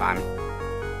that time?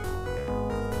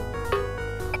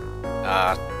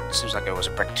 Seems like it was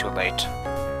a brick too late.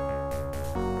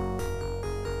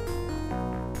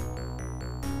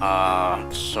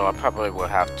 So I probably will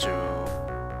have to...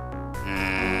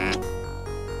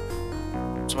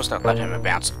 I'm supposed to let him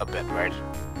advance a bit, right?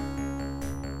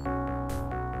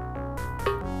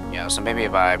 Yeah, so maybe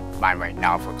if I mine right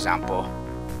now, for example.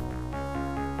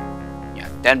 Yeah,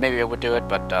 then maybe I would do it,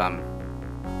 but,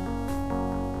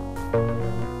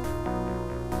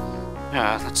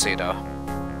 yeah, let's see, though.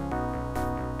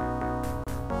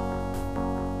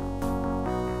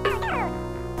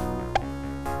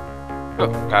 Oh,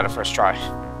 got it first try.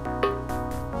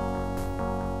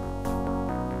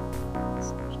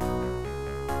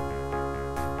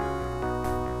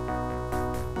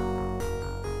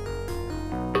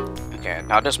 Okay, Okay,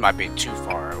 now this might be too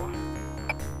far.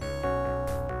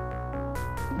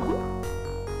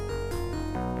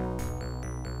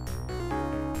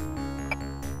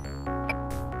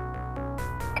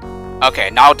 Okay,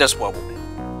 now this will.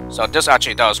 So this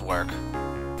actually does work.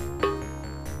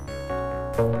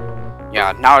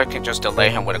 Yeah, now I can just delay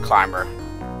him with a climber.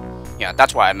 Yeah,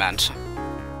 that's what I meant.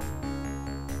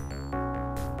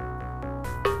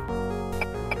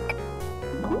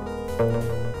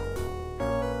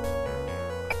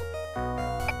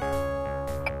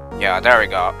 Yeah, there we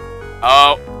go.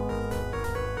 Oh.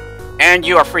 And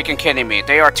you are freaking kidding me.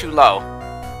 They are too low.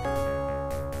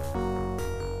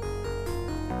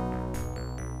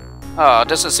 Oh,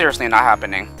 this is seriously not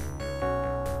happening.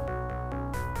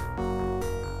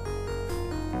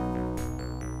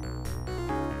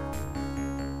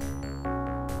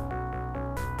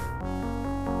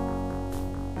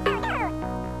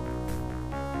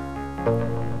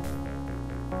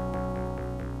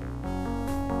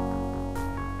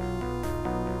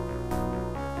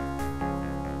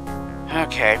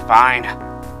 Okay, fine.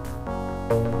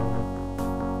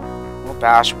 We'll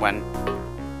bash when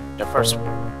the first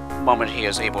moment he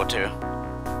is able to.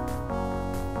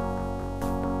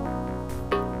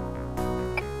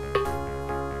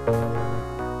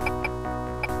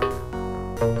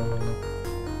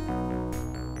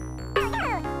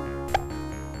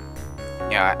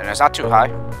 Yeah, and is that too high?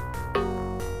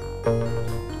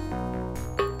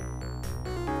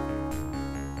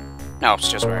 No, it's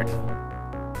just weird.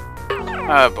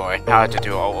 Oh boy, now I have to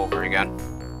do it all over again.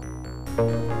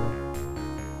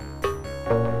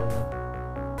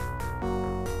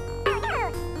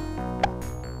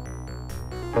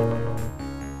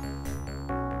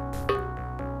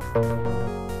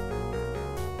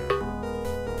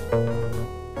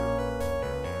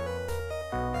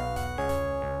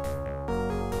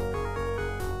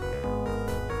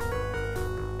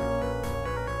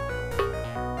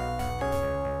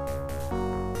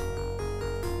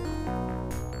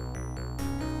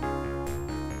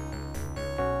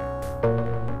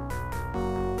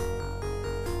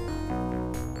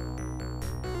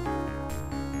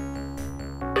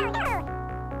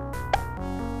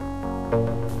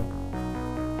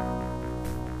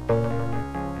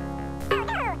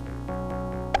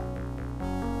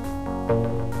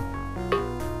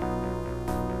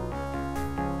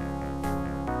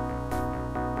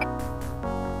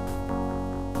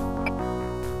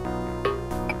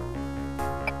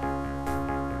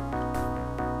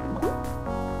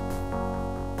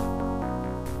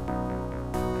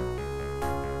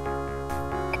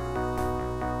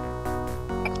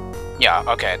 Yeah,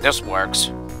 okay, this works.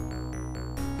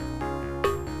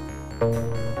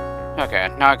 Okay,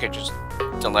 now I could just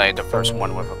delay the first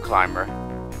one with a climber,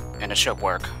 and it should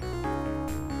work.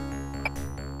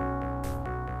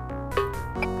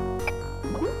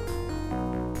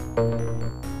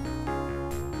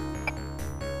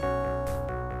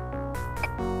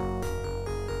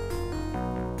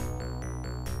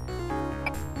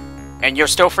 And you're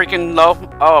still freaking low?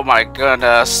 Oh my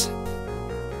goodness.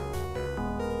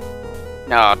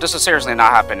 No, this is seriously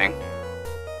not happening.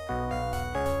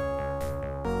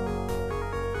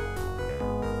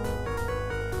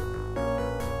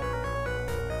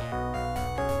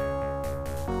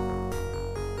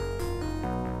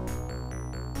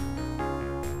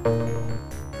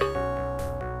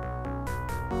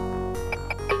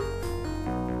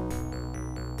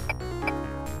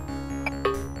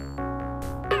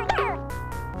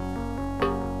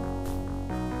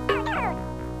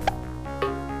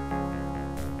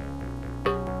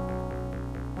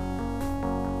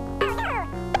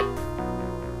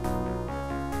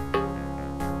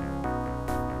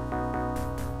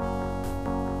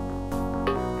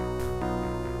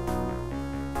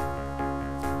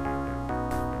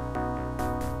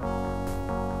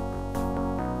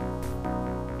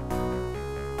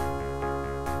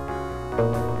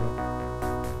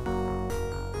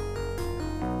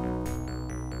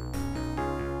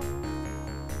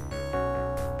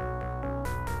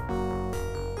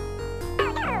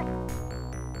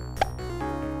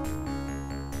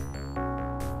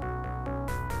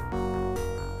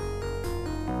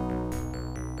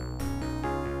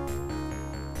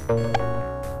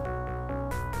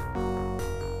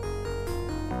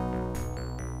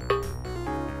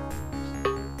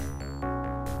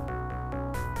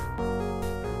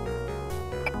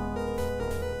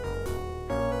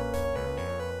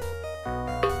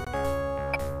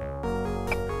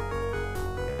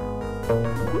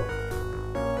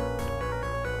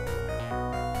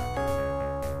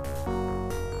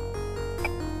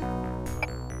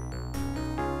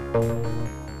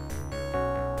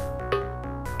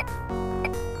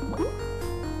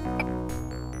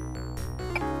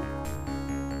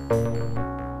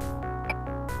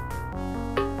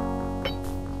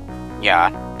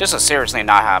 Yeah, this is seriously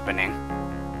not happening.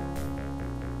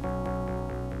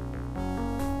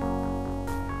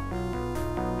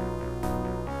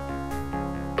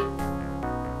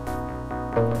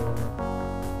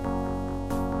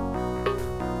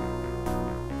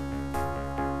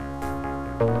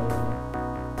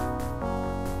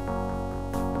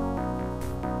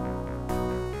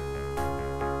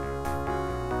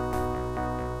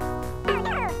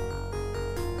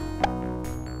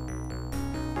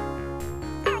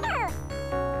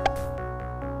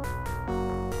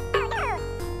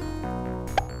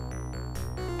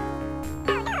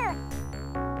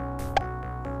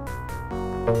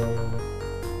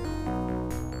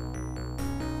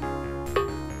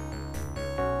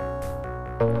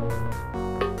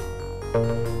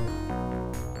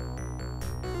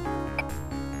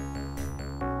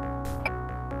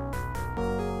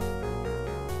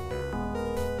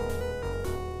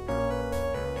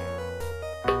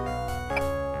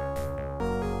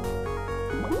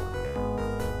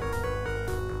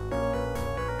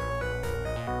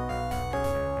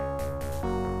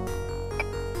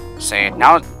 See,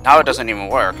 now it doesn't even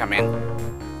work. I mean,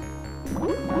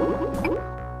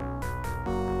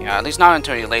 yeah, at least not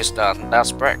until you lace the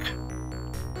last brick.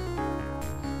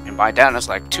 And by then, it's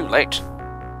like too late.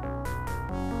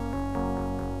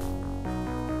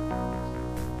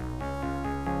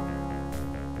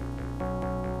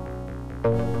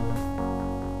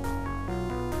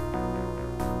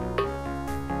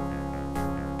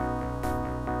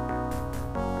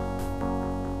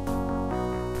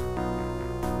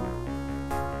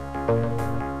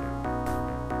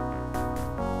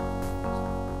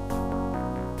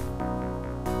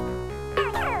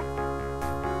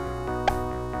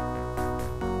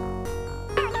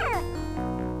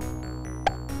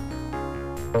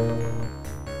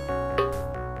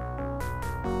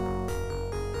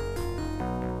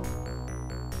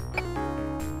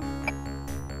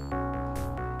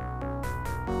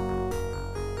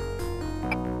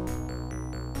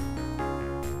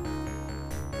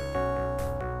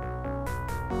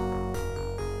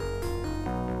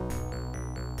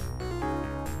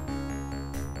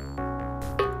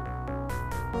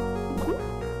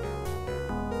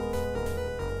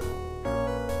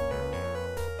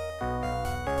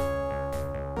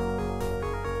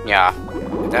 Yeah,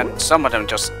 then some of them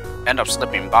just end up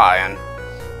slipping by, and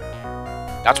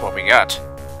that's what we get.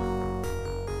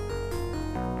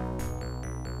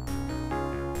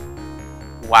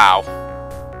 Wow.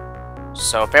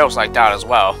 So it fails like that as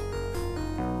well.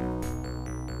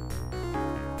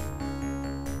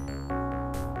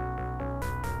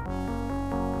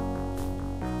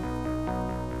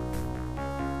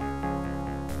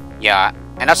 Yeah,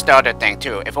 and that's the other thing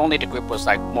too. If only the group was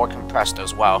like more compressed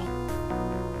as well.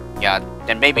 Yeah,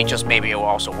 then maybe, just maybe, it will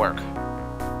also work.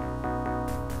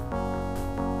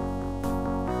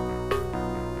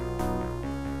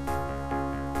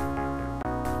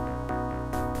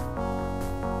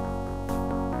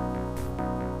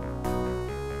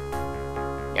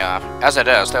 Yeah, as it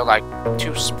is, they're like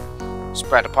too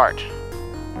spread apart.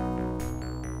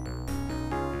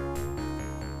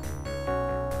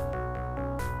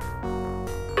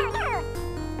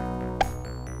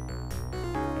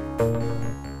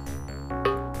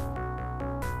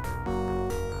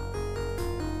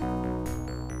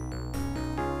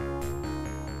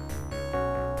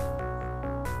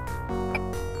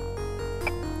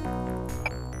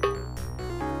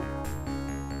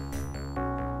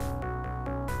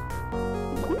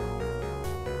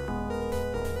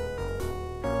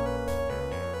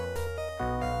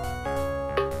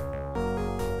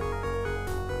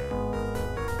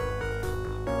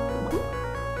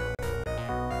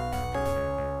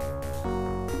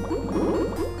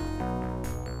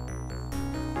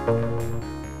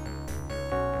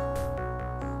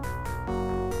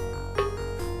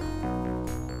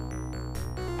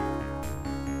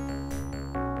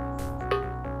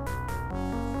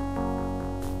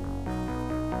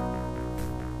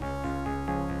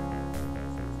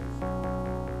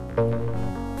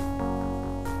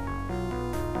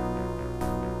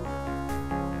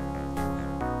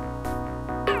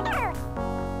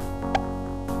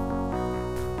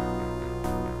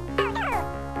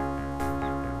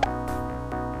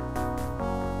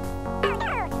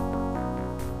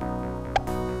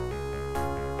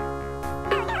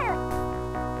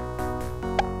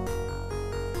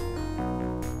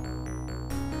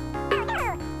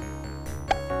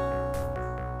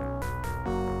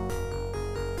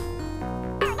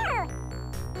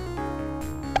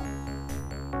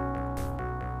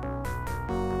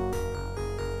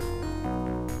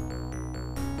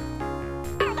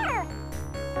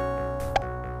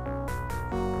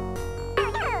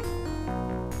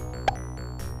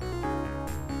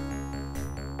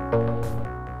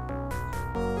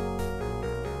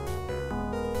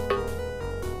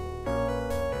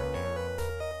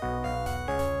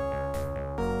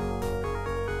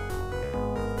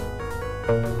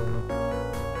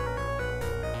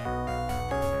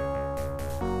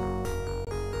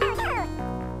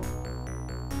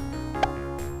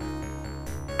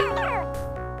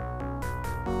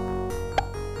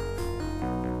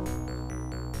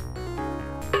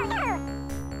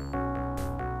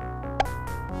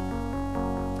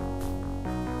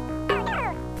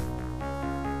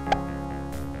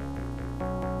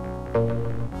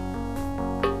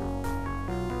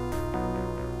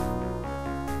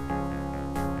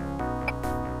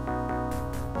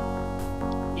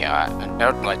 Yeah, and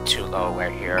they're like too low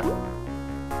right here.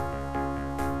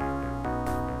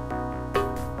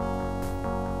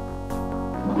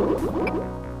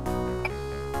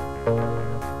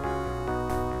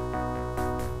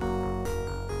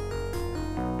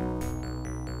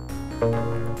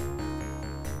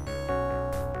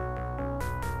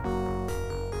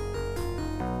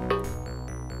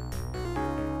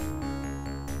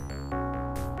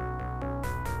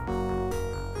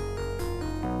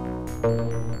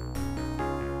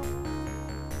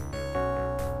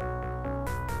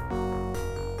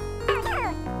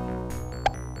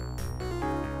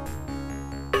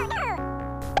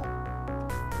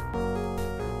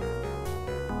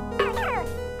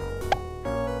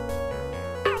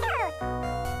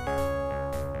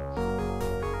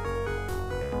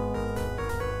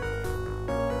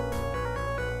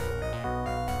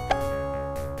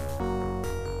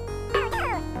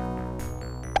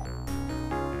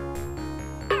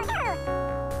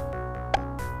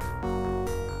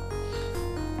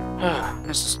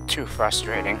 This is too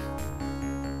frustrating.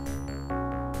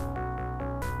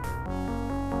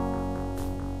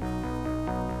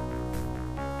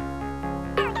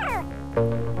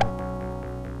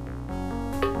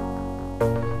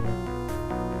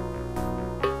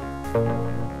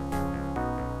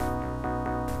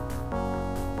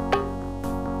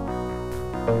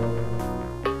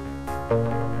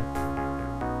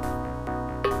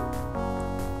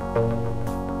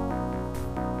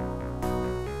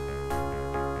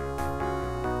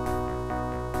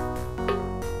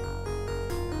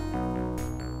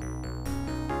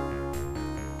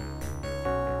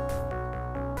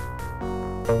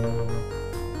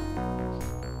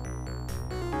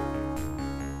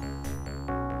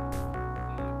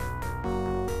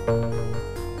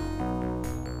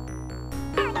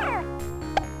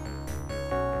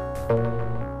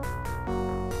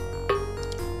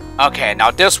 Okay, now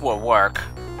this will work.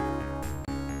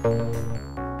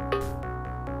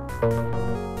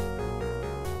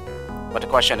 But the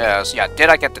question is, yeah, did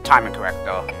I get the timing correct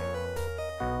though?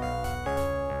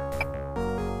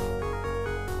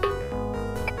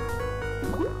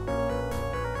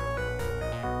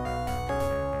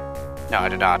 No, I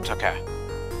did not. Okay.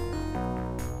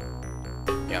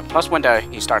 Yeah, plus when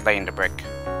he started laying the brick.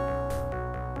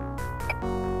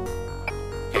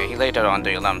 Okay, he laid it on the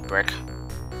 11th brick.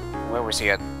 Where was he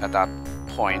at that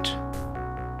point?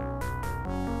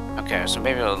 Okay, so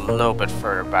maybe a little bit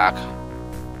further back.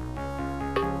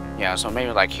 Yeah, so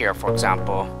maybe like here, for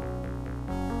example.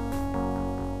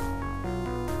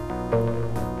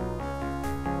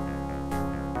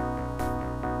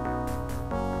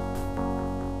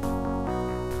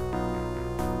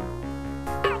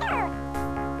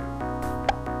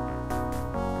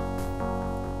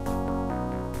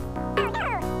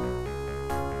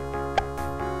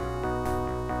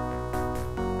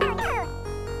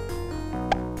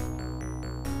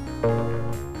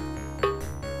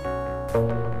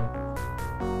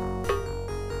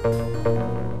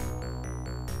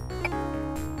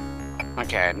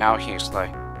 Okay, now he's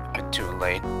like a bit too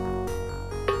late.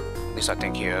 At least I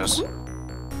think he is.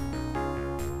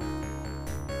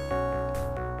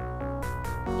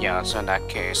 Yeah, so in that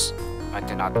case, I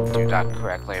did not do that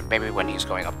correctly. Maybe when he's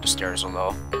going up the stairs a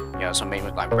little. Yeah, so maybe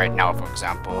like right now, for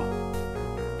example.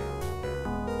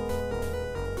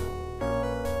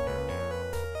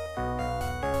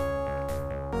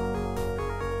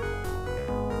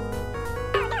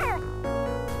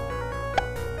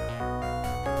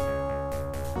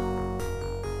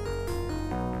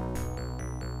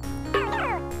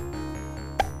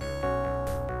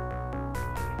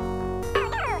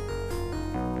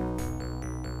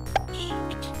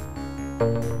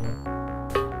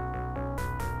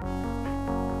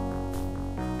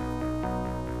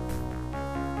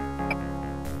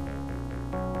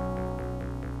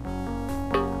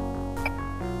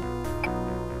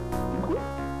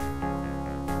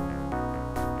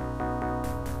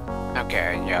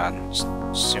 Okay, yeah,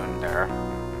 soon there.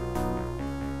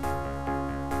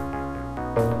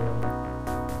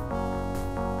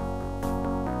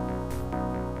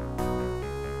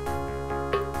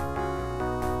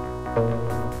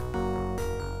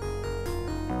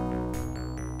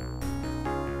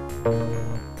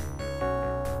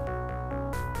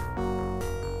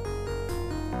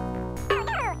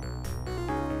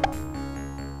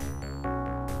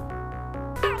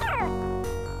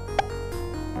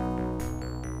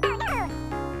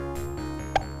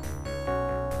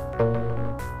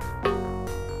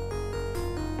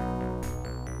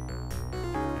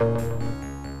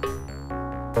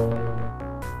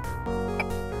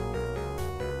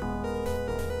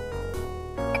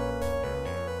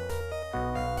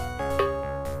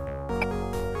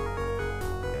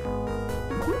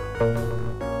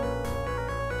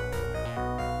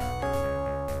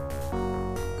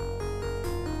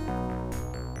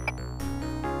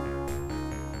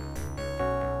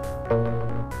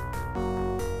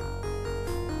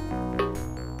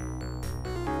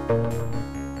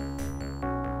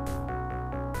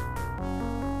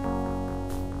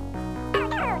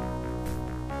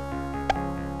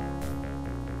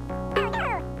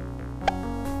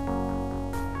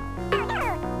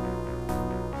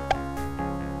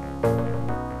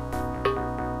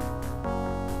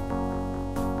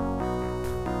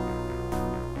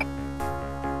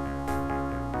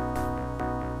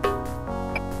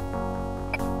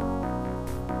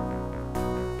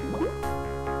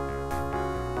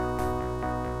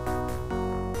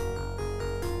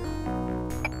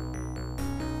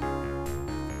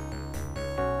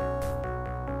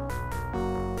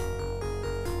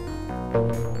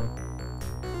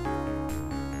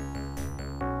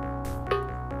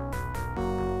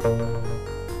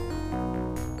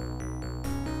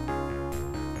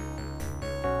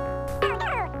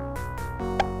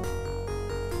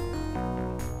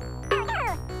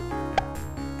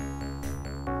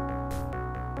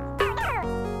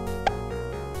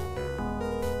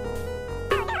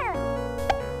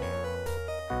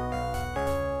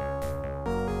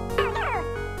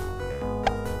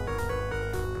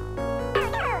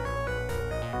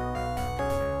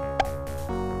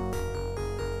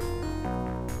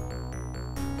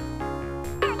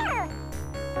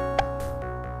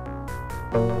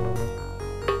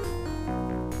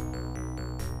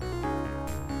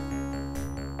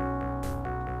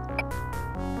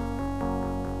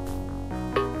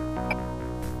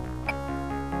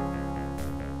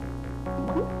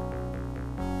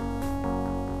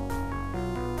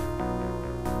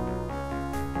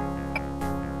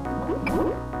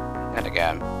 And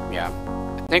again, yeah,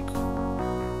 I think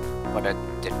what I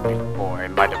did before, it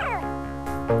might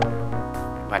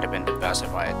have been the best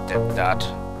if I did that.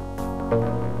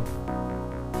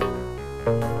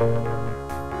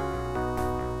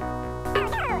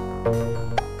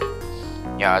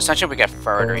 Yeah, essentially we get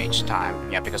further each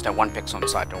time, yeah, because that one pixel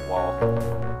inside the wall.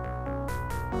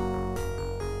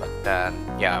 But then,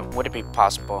 yeah, would it be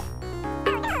possible?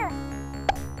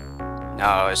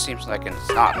 No, it seems like it's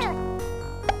not.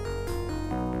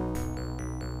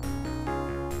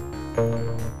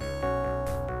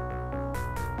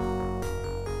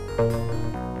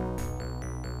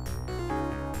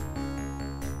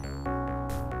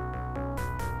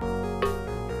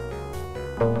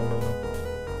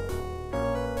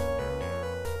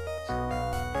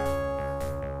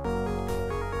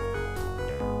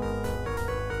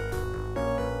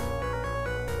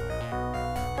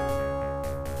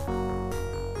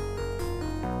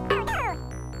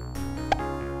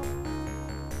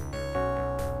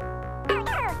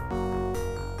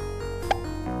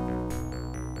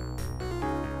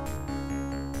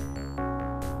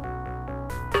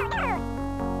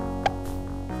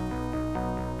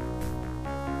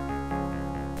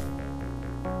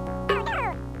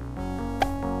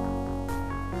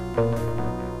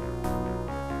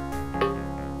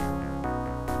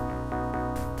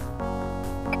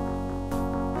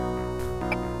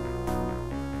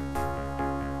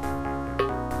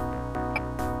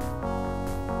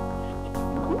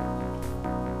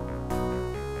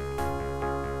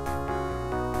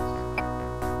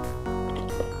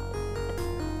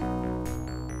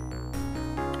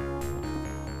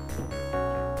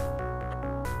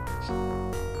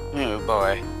 Oh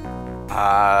boy.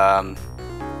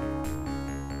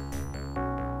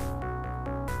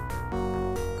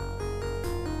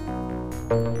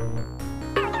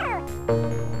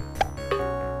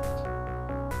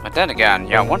 But then again,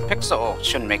 yeah, one pixel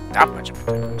shouldn't make that much of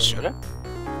a difference, should it?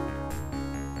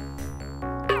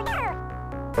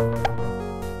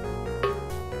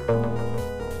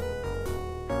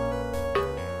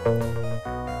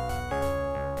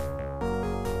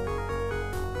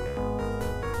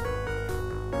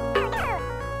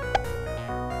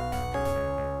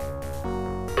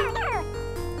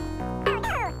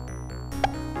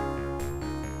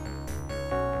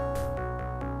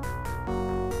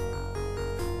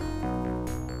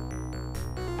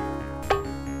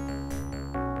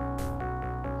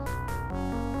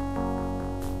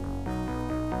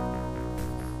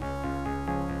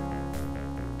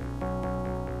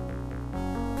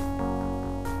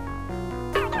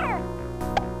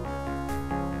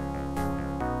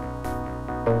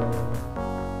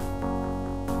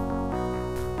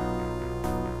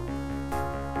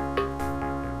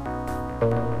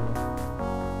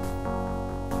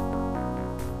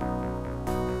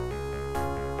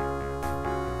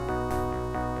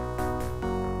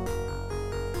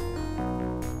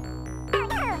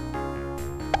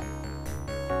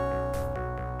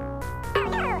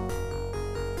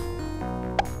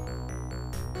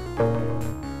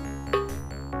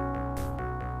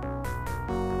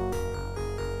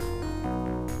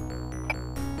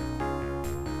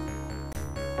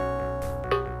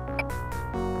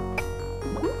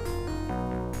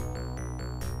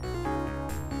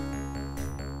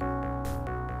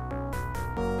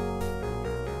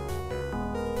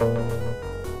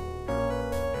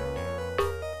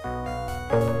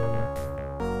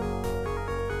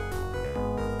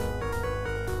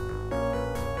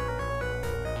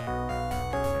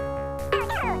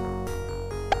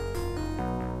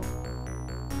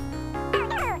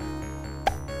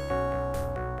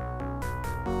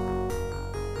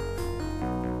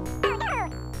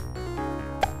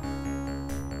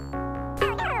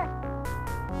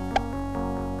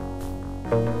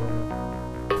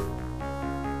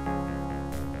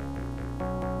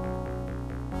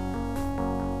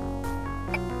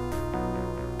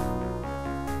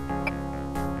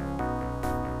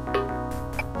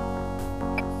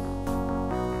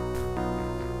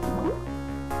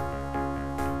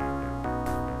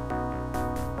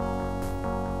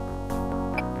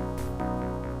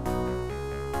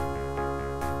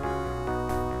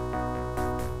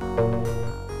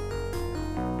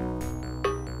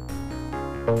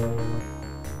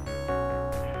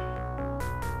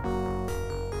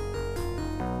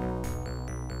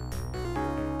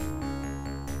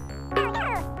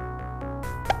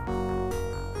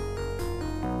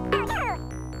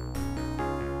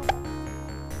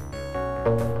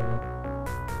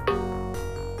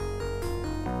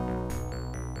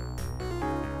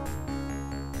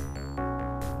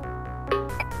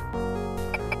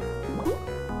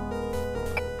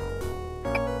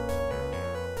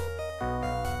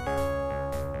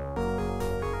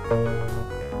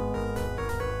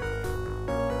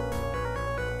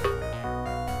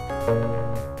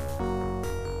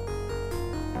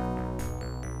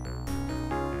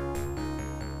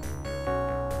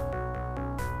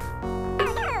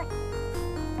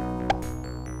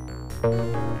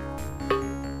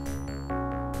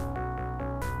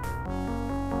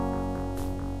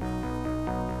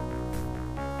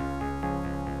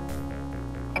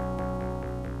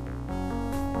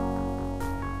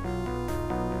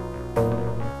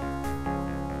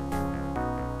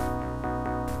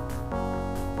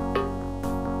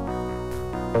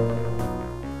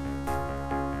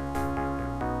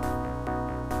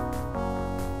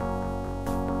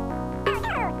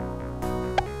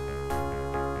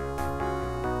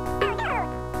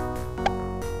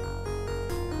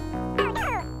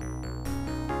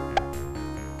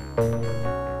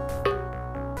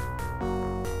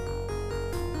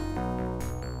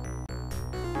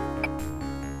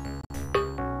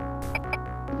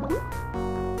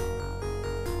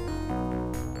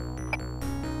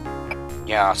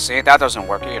 Yeah, see, that doesn't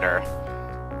work either.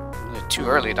 Too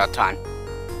early that time.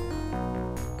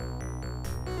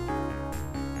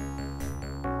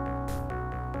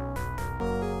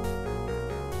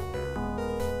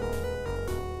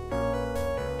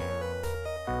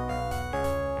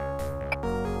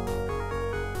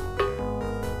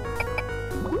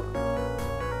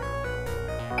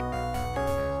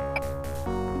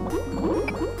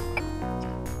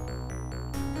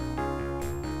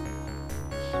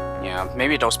 Yeah,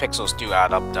 maybe those pixels do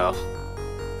add up though.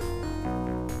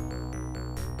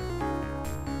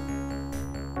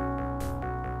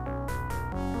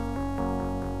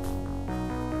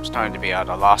 Starting to be at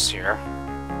a loss here.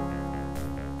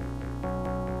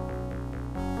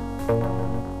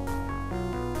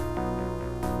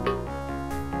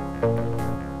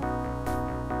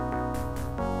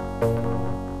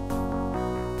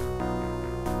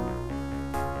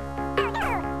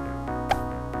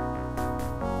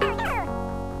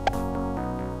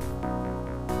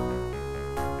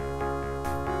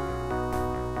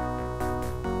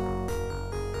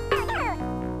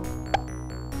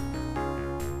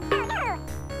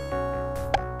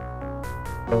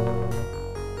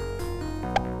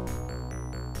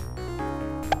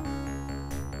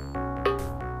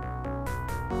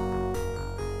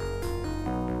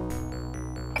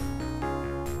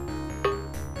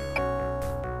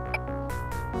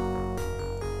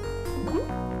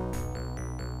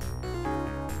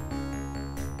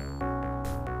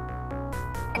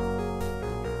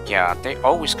 Yeah, they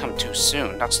always come too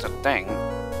soon, that's the thing.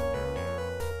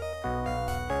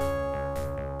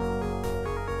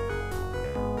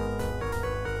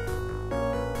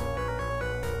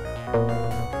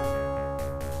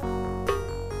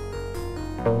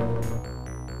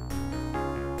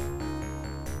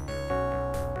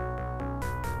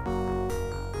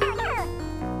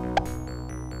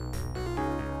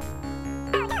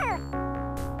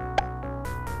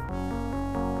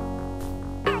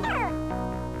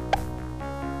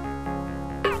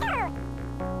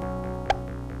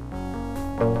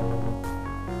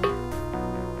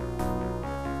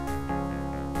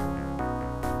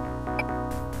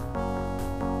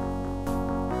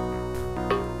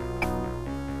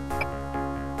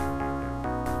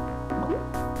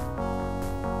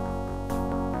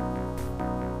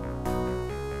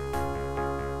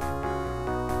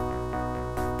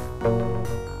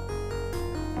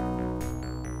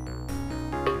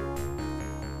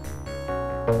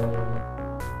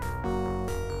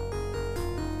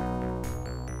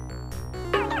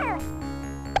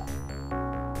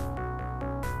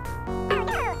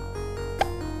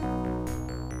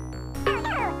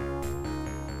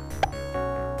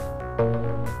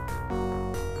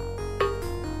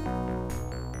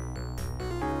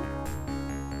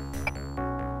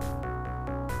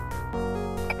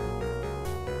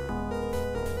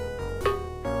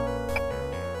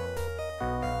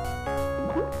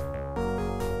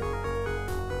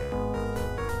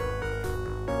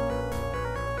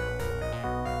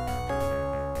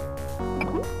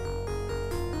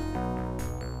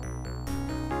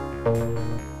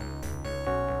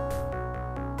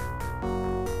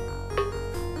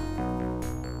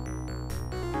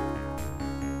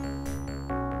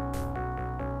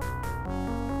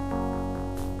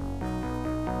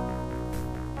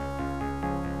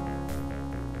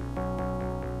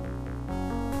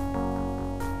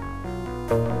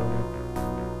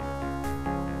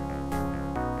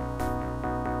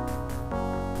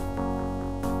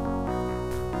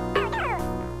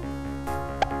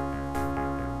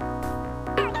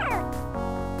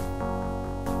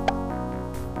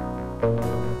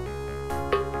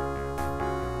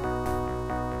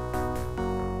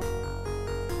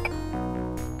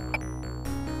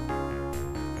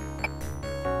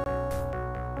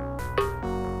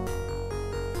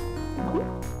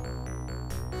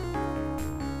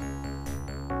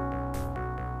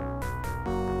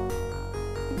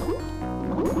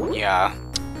 Yeah.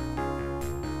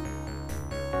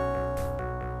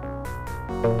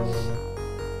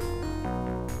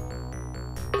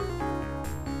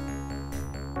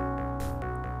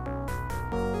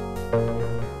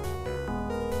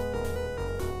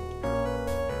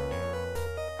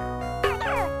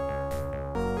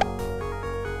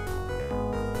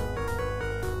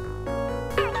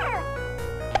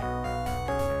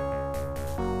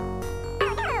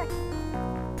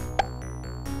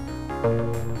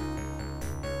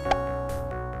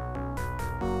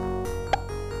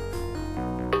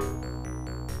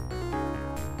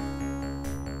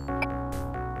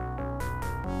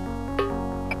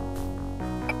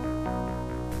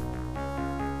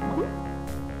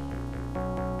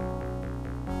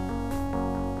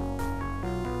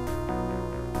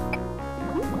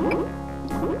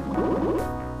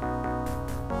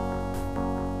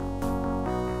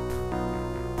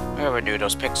 Whoever knew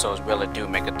those pixels really do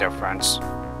make a difference.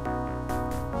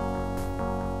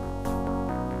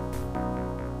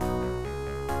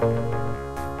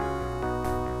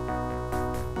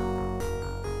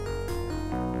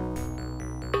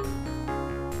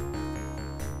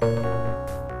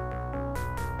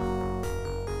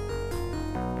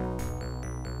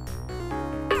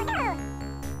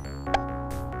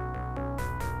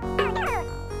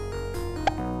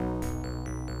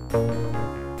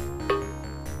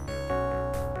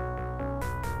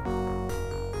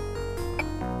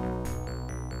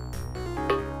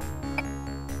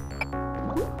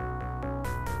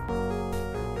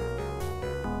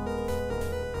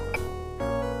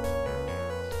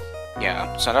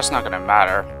 Yeah, so that's not gonna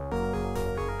matter.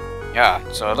 Yeah,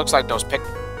 so it looks like those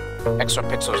extra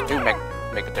pixels do make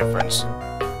a difference.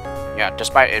 Yeah,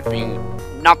 despite it being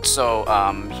not so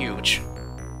huge.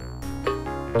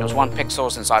 Those 1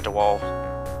 pixels inside the wall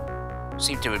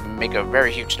seem to make a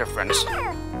very huge difference.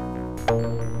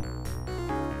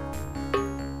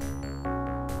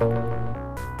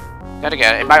 Then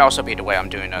again, it might also be the way I'm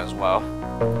doing it as well.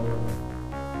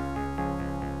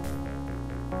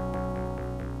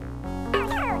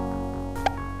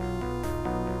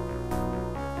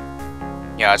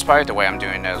 Yeah, it's probably the way I'm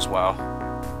doing it as well.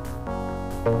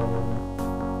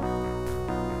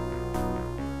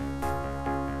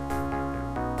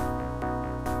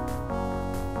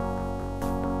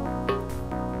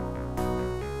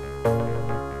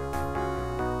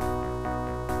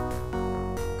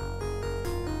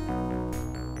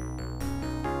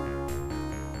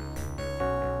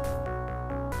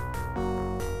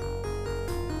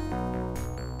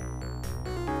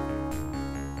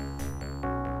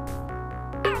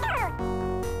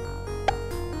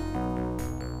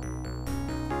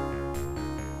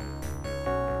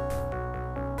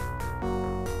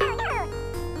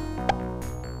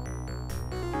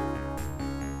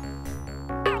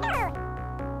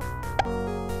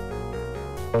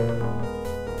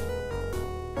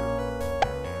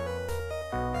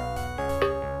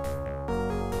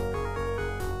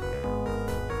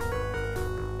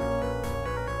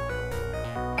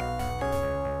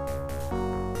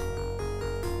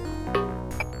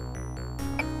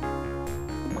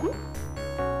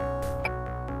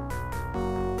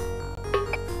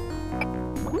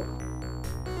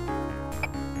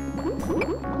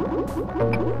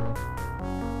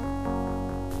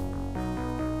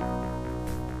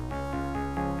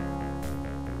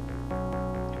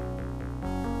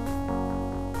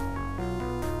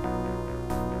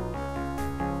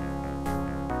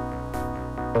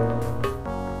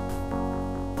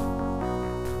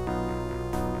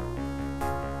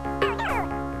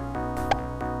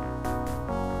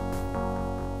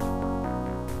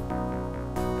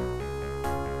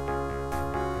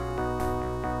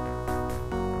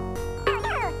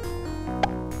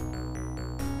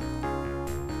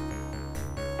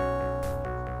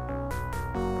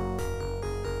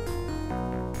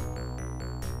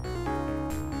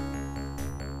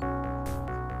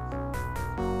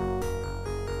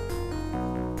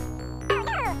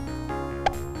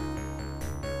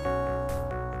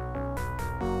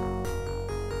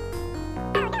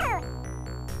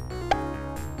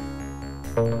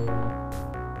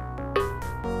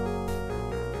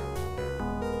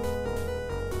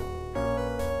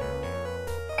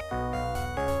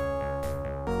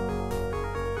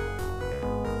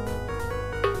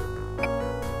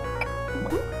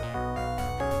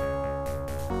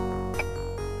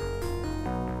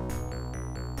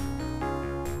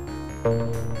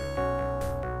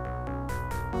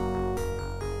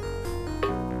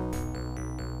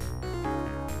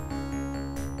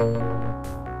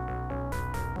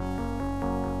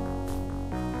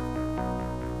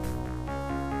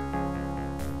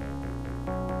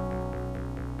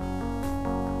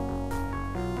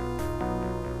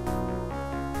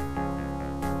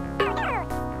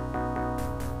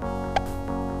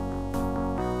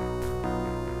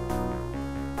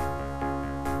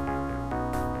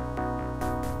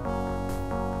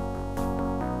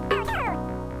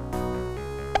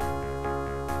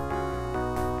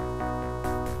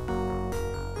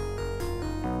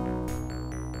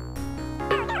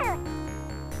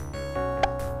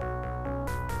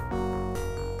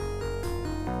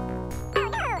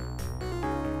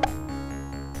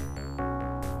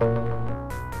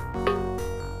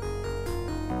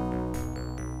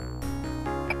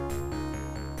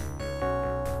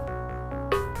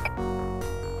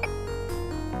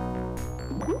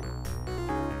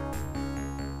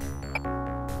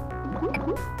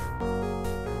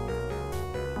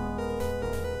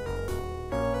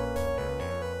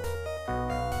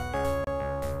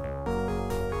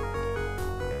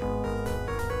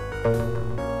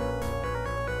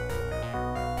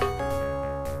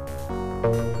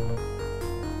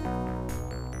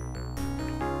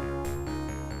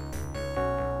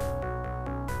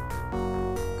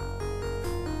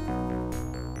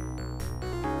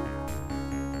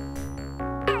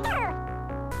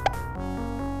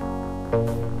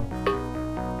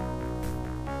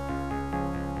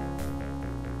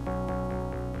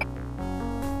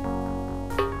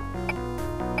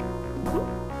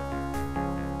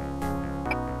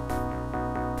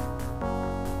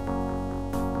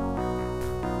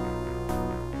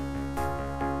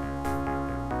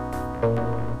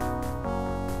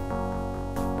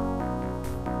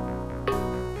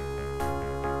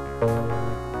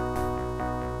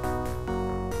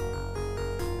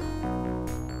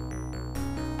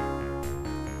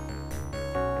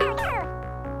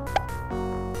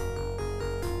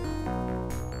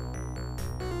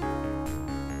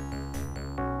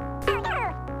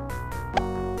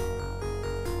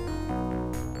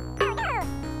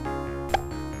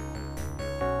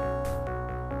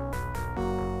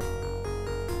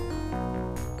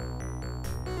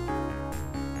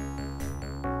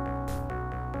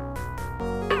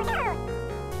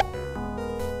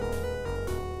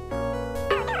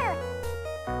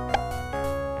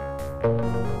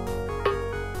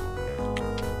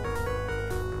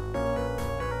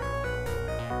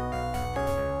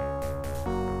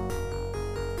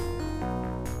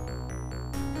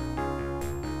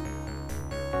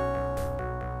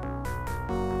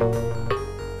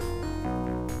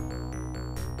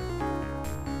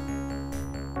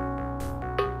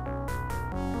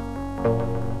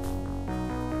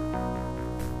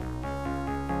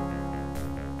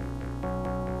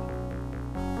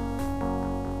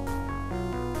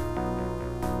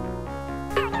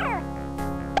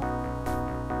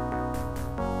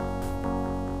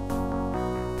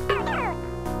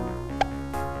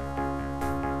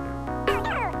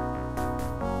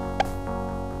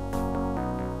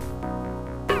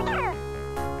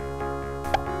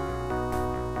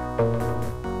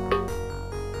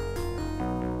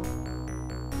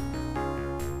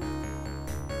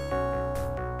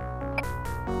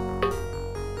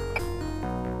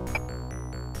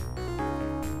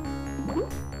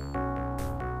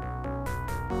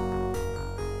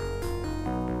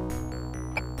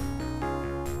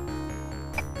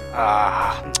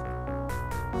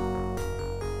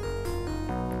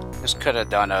 This could have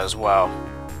done it as well,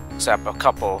 except a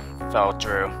couple fell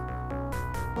through.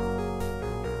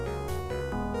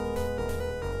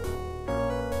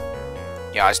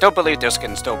 Yeah, I still believe this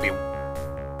can still be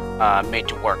made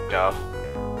to work though.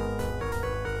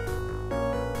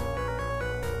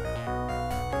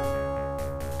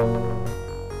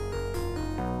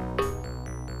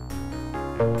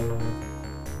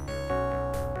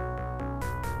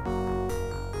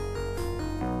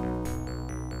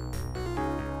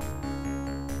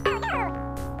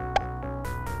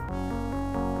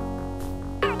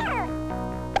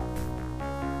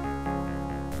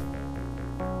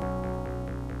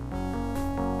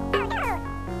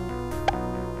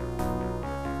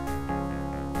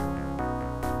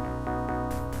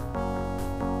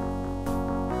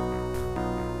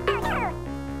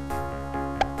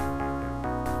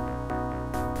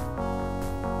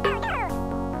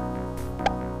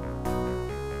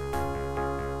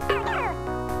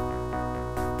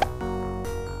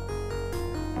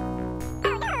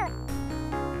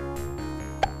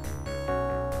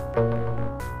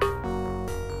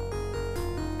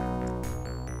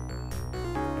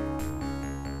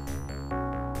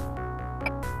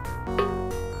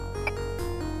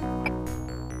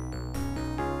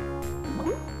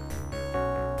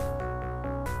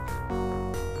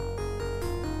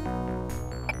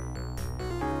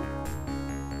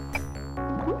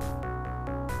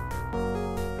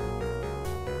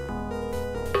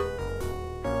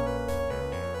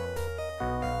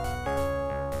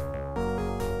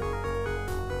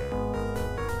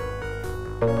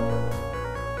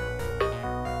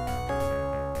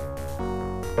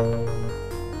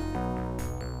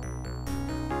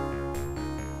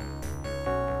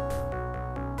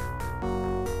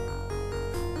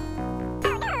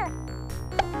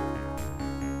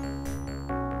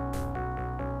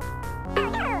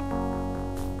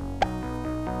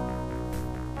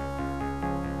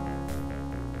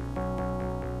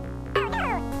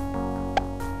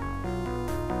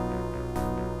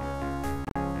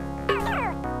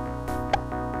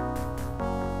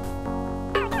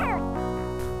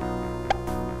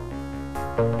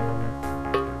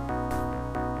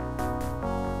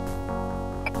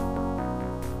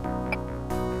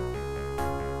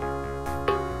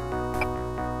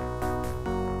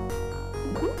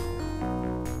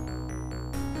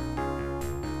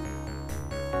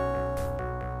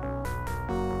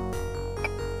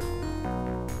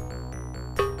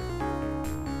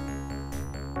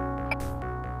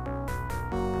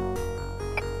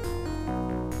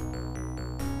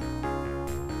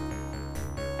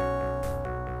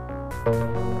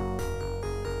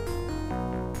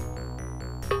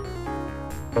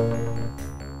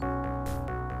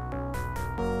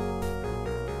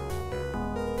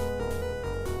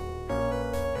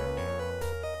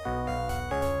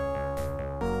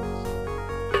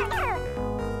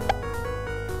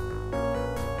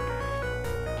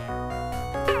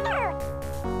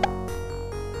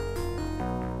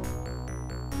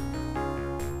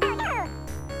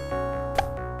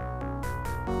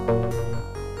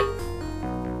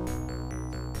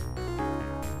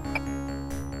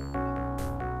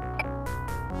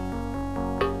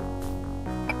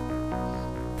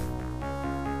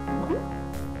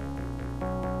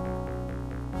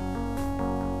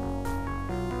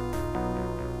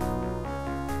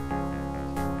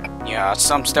 Yeah,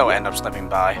 some still end up slipping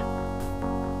by.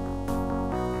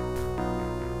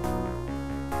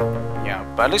 Yeah,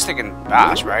 but at least they can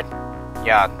bash, right?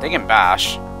 Yeah, they can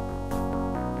bash.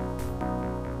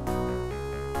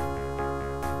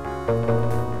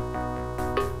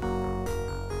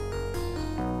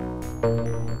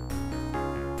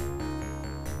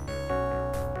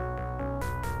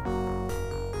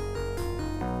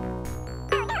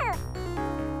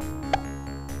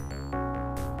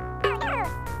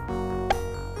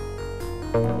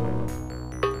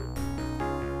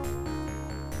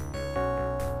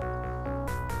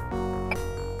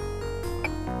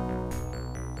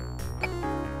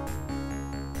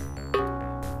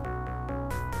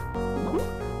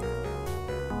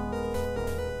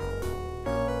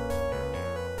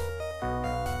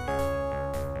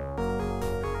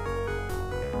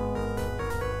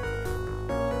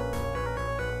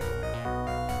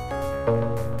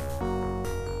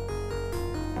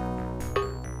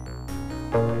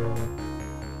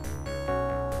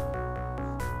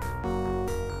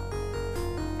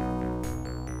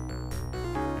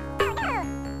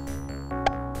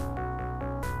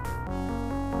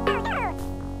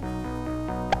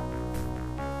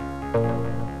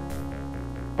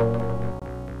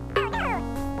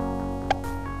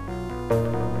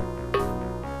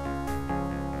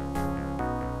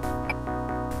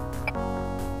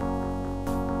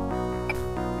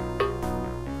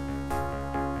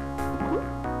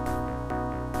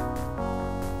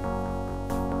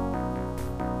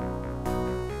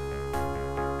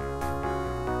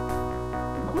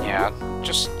 Yeah,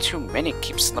 just too many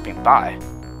keep slipping by.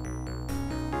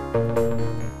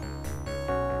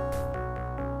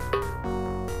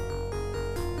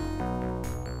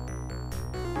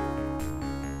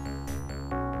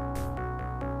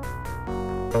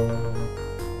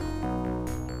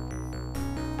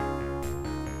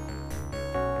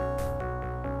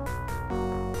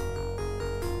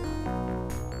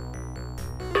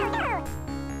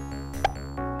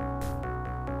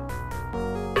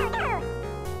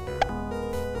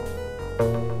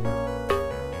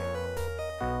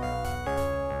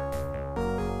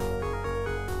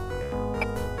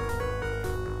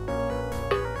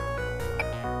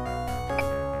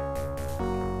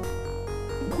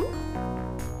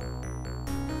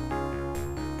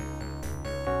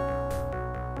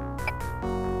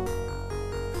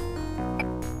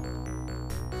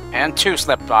 And 2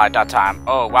 slipped by that time.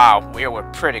 Oh wow, we were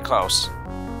pretty close.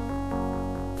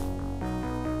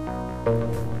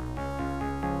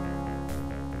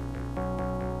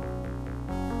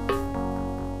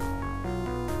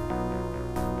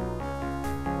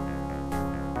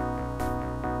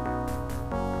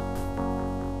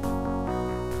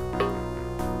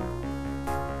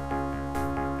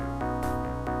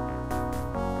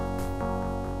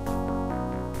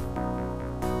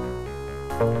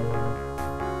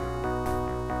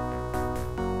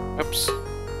 Oops.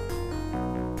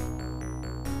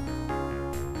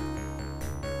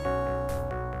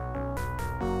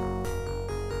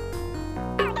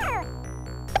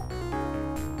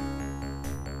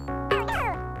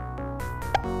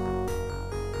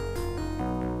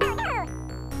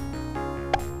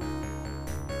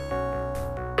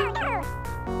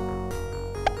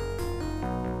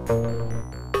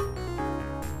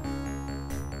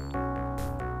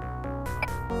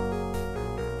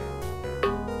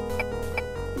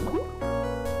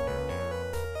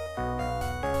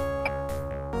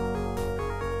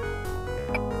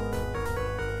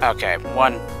 Okay,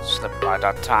 1 slipped by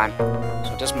that time,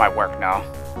 so this might work now.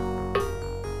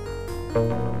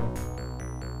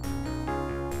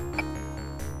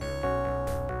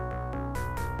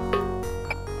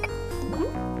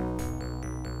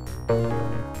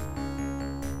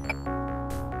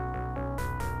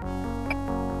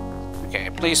 Okay,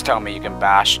 please tell me you can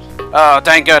bash. Oh,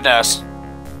 thank goodness.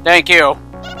 Thank you.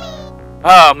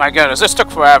 Oh my goodness, this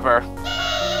took forever.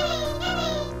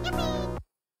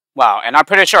 Wow, and I'm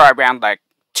pretty sure I ran like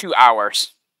 2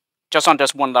 hours just on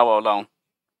this one level alone.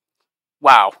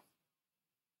 Wow.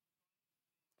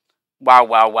 Wow,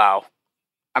 wow, wow.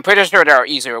 I'm pretty sure there are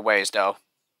easier ways, though.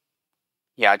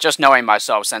 Yeah, just knowing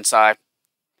myself, since I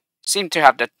seem to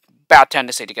have the bad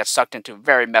tendency to get sucked into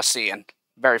very messy and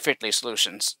very fiddly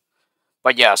solutions.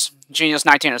 But yes, Genius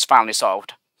 19 is finally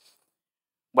solved.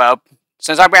 Well,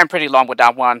 since I ran pretty long with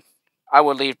that one, I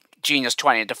will leave Genius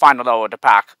 20, the final level of the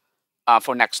pack,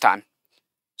 for next time.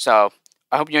 So,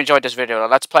 I hope you enjoyed this video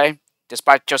of Let's Play,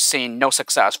 despite just seeing no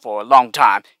success for a long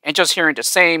time, and just hearing the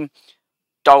same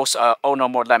dose of Oh No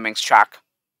More Lemmings track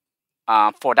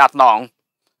for that long.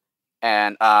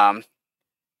 And,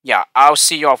 yeah, I'll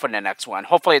see you all for the next one.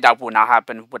 Hopefully that will not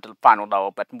happen with the final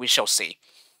level, but we shall see.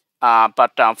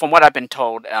 But from what I've been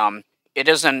told, it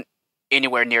isn't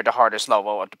anywhere near the hardest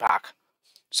level of the pack.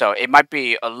 So it might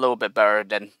be a little bit better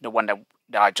than the one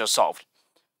that I just solved.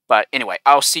 But anyway,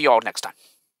 I'll see you all next time.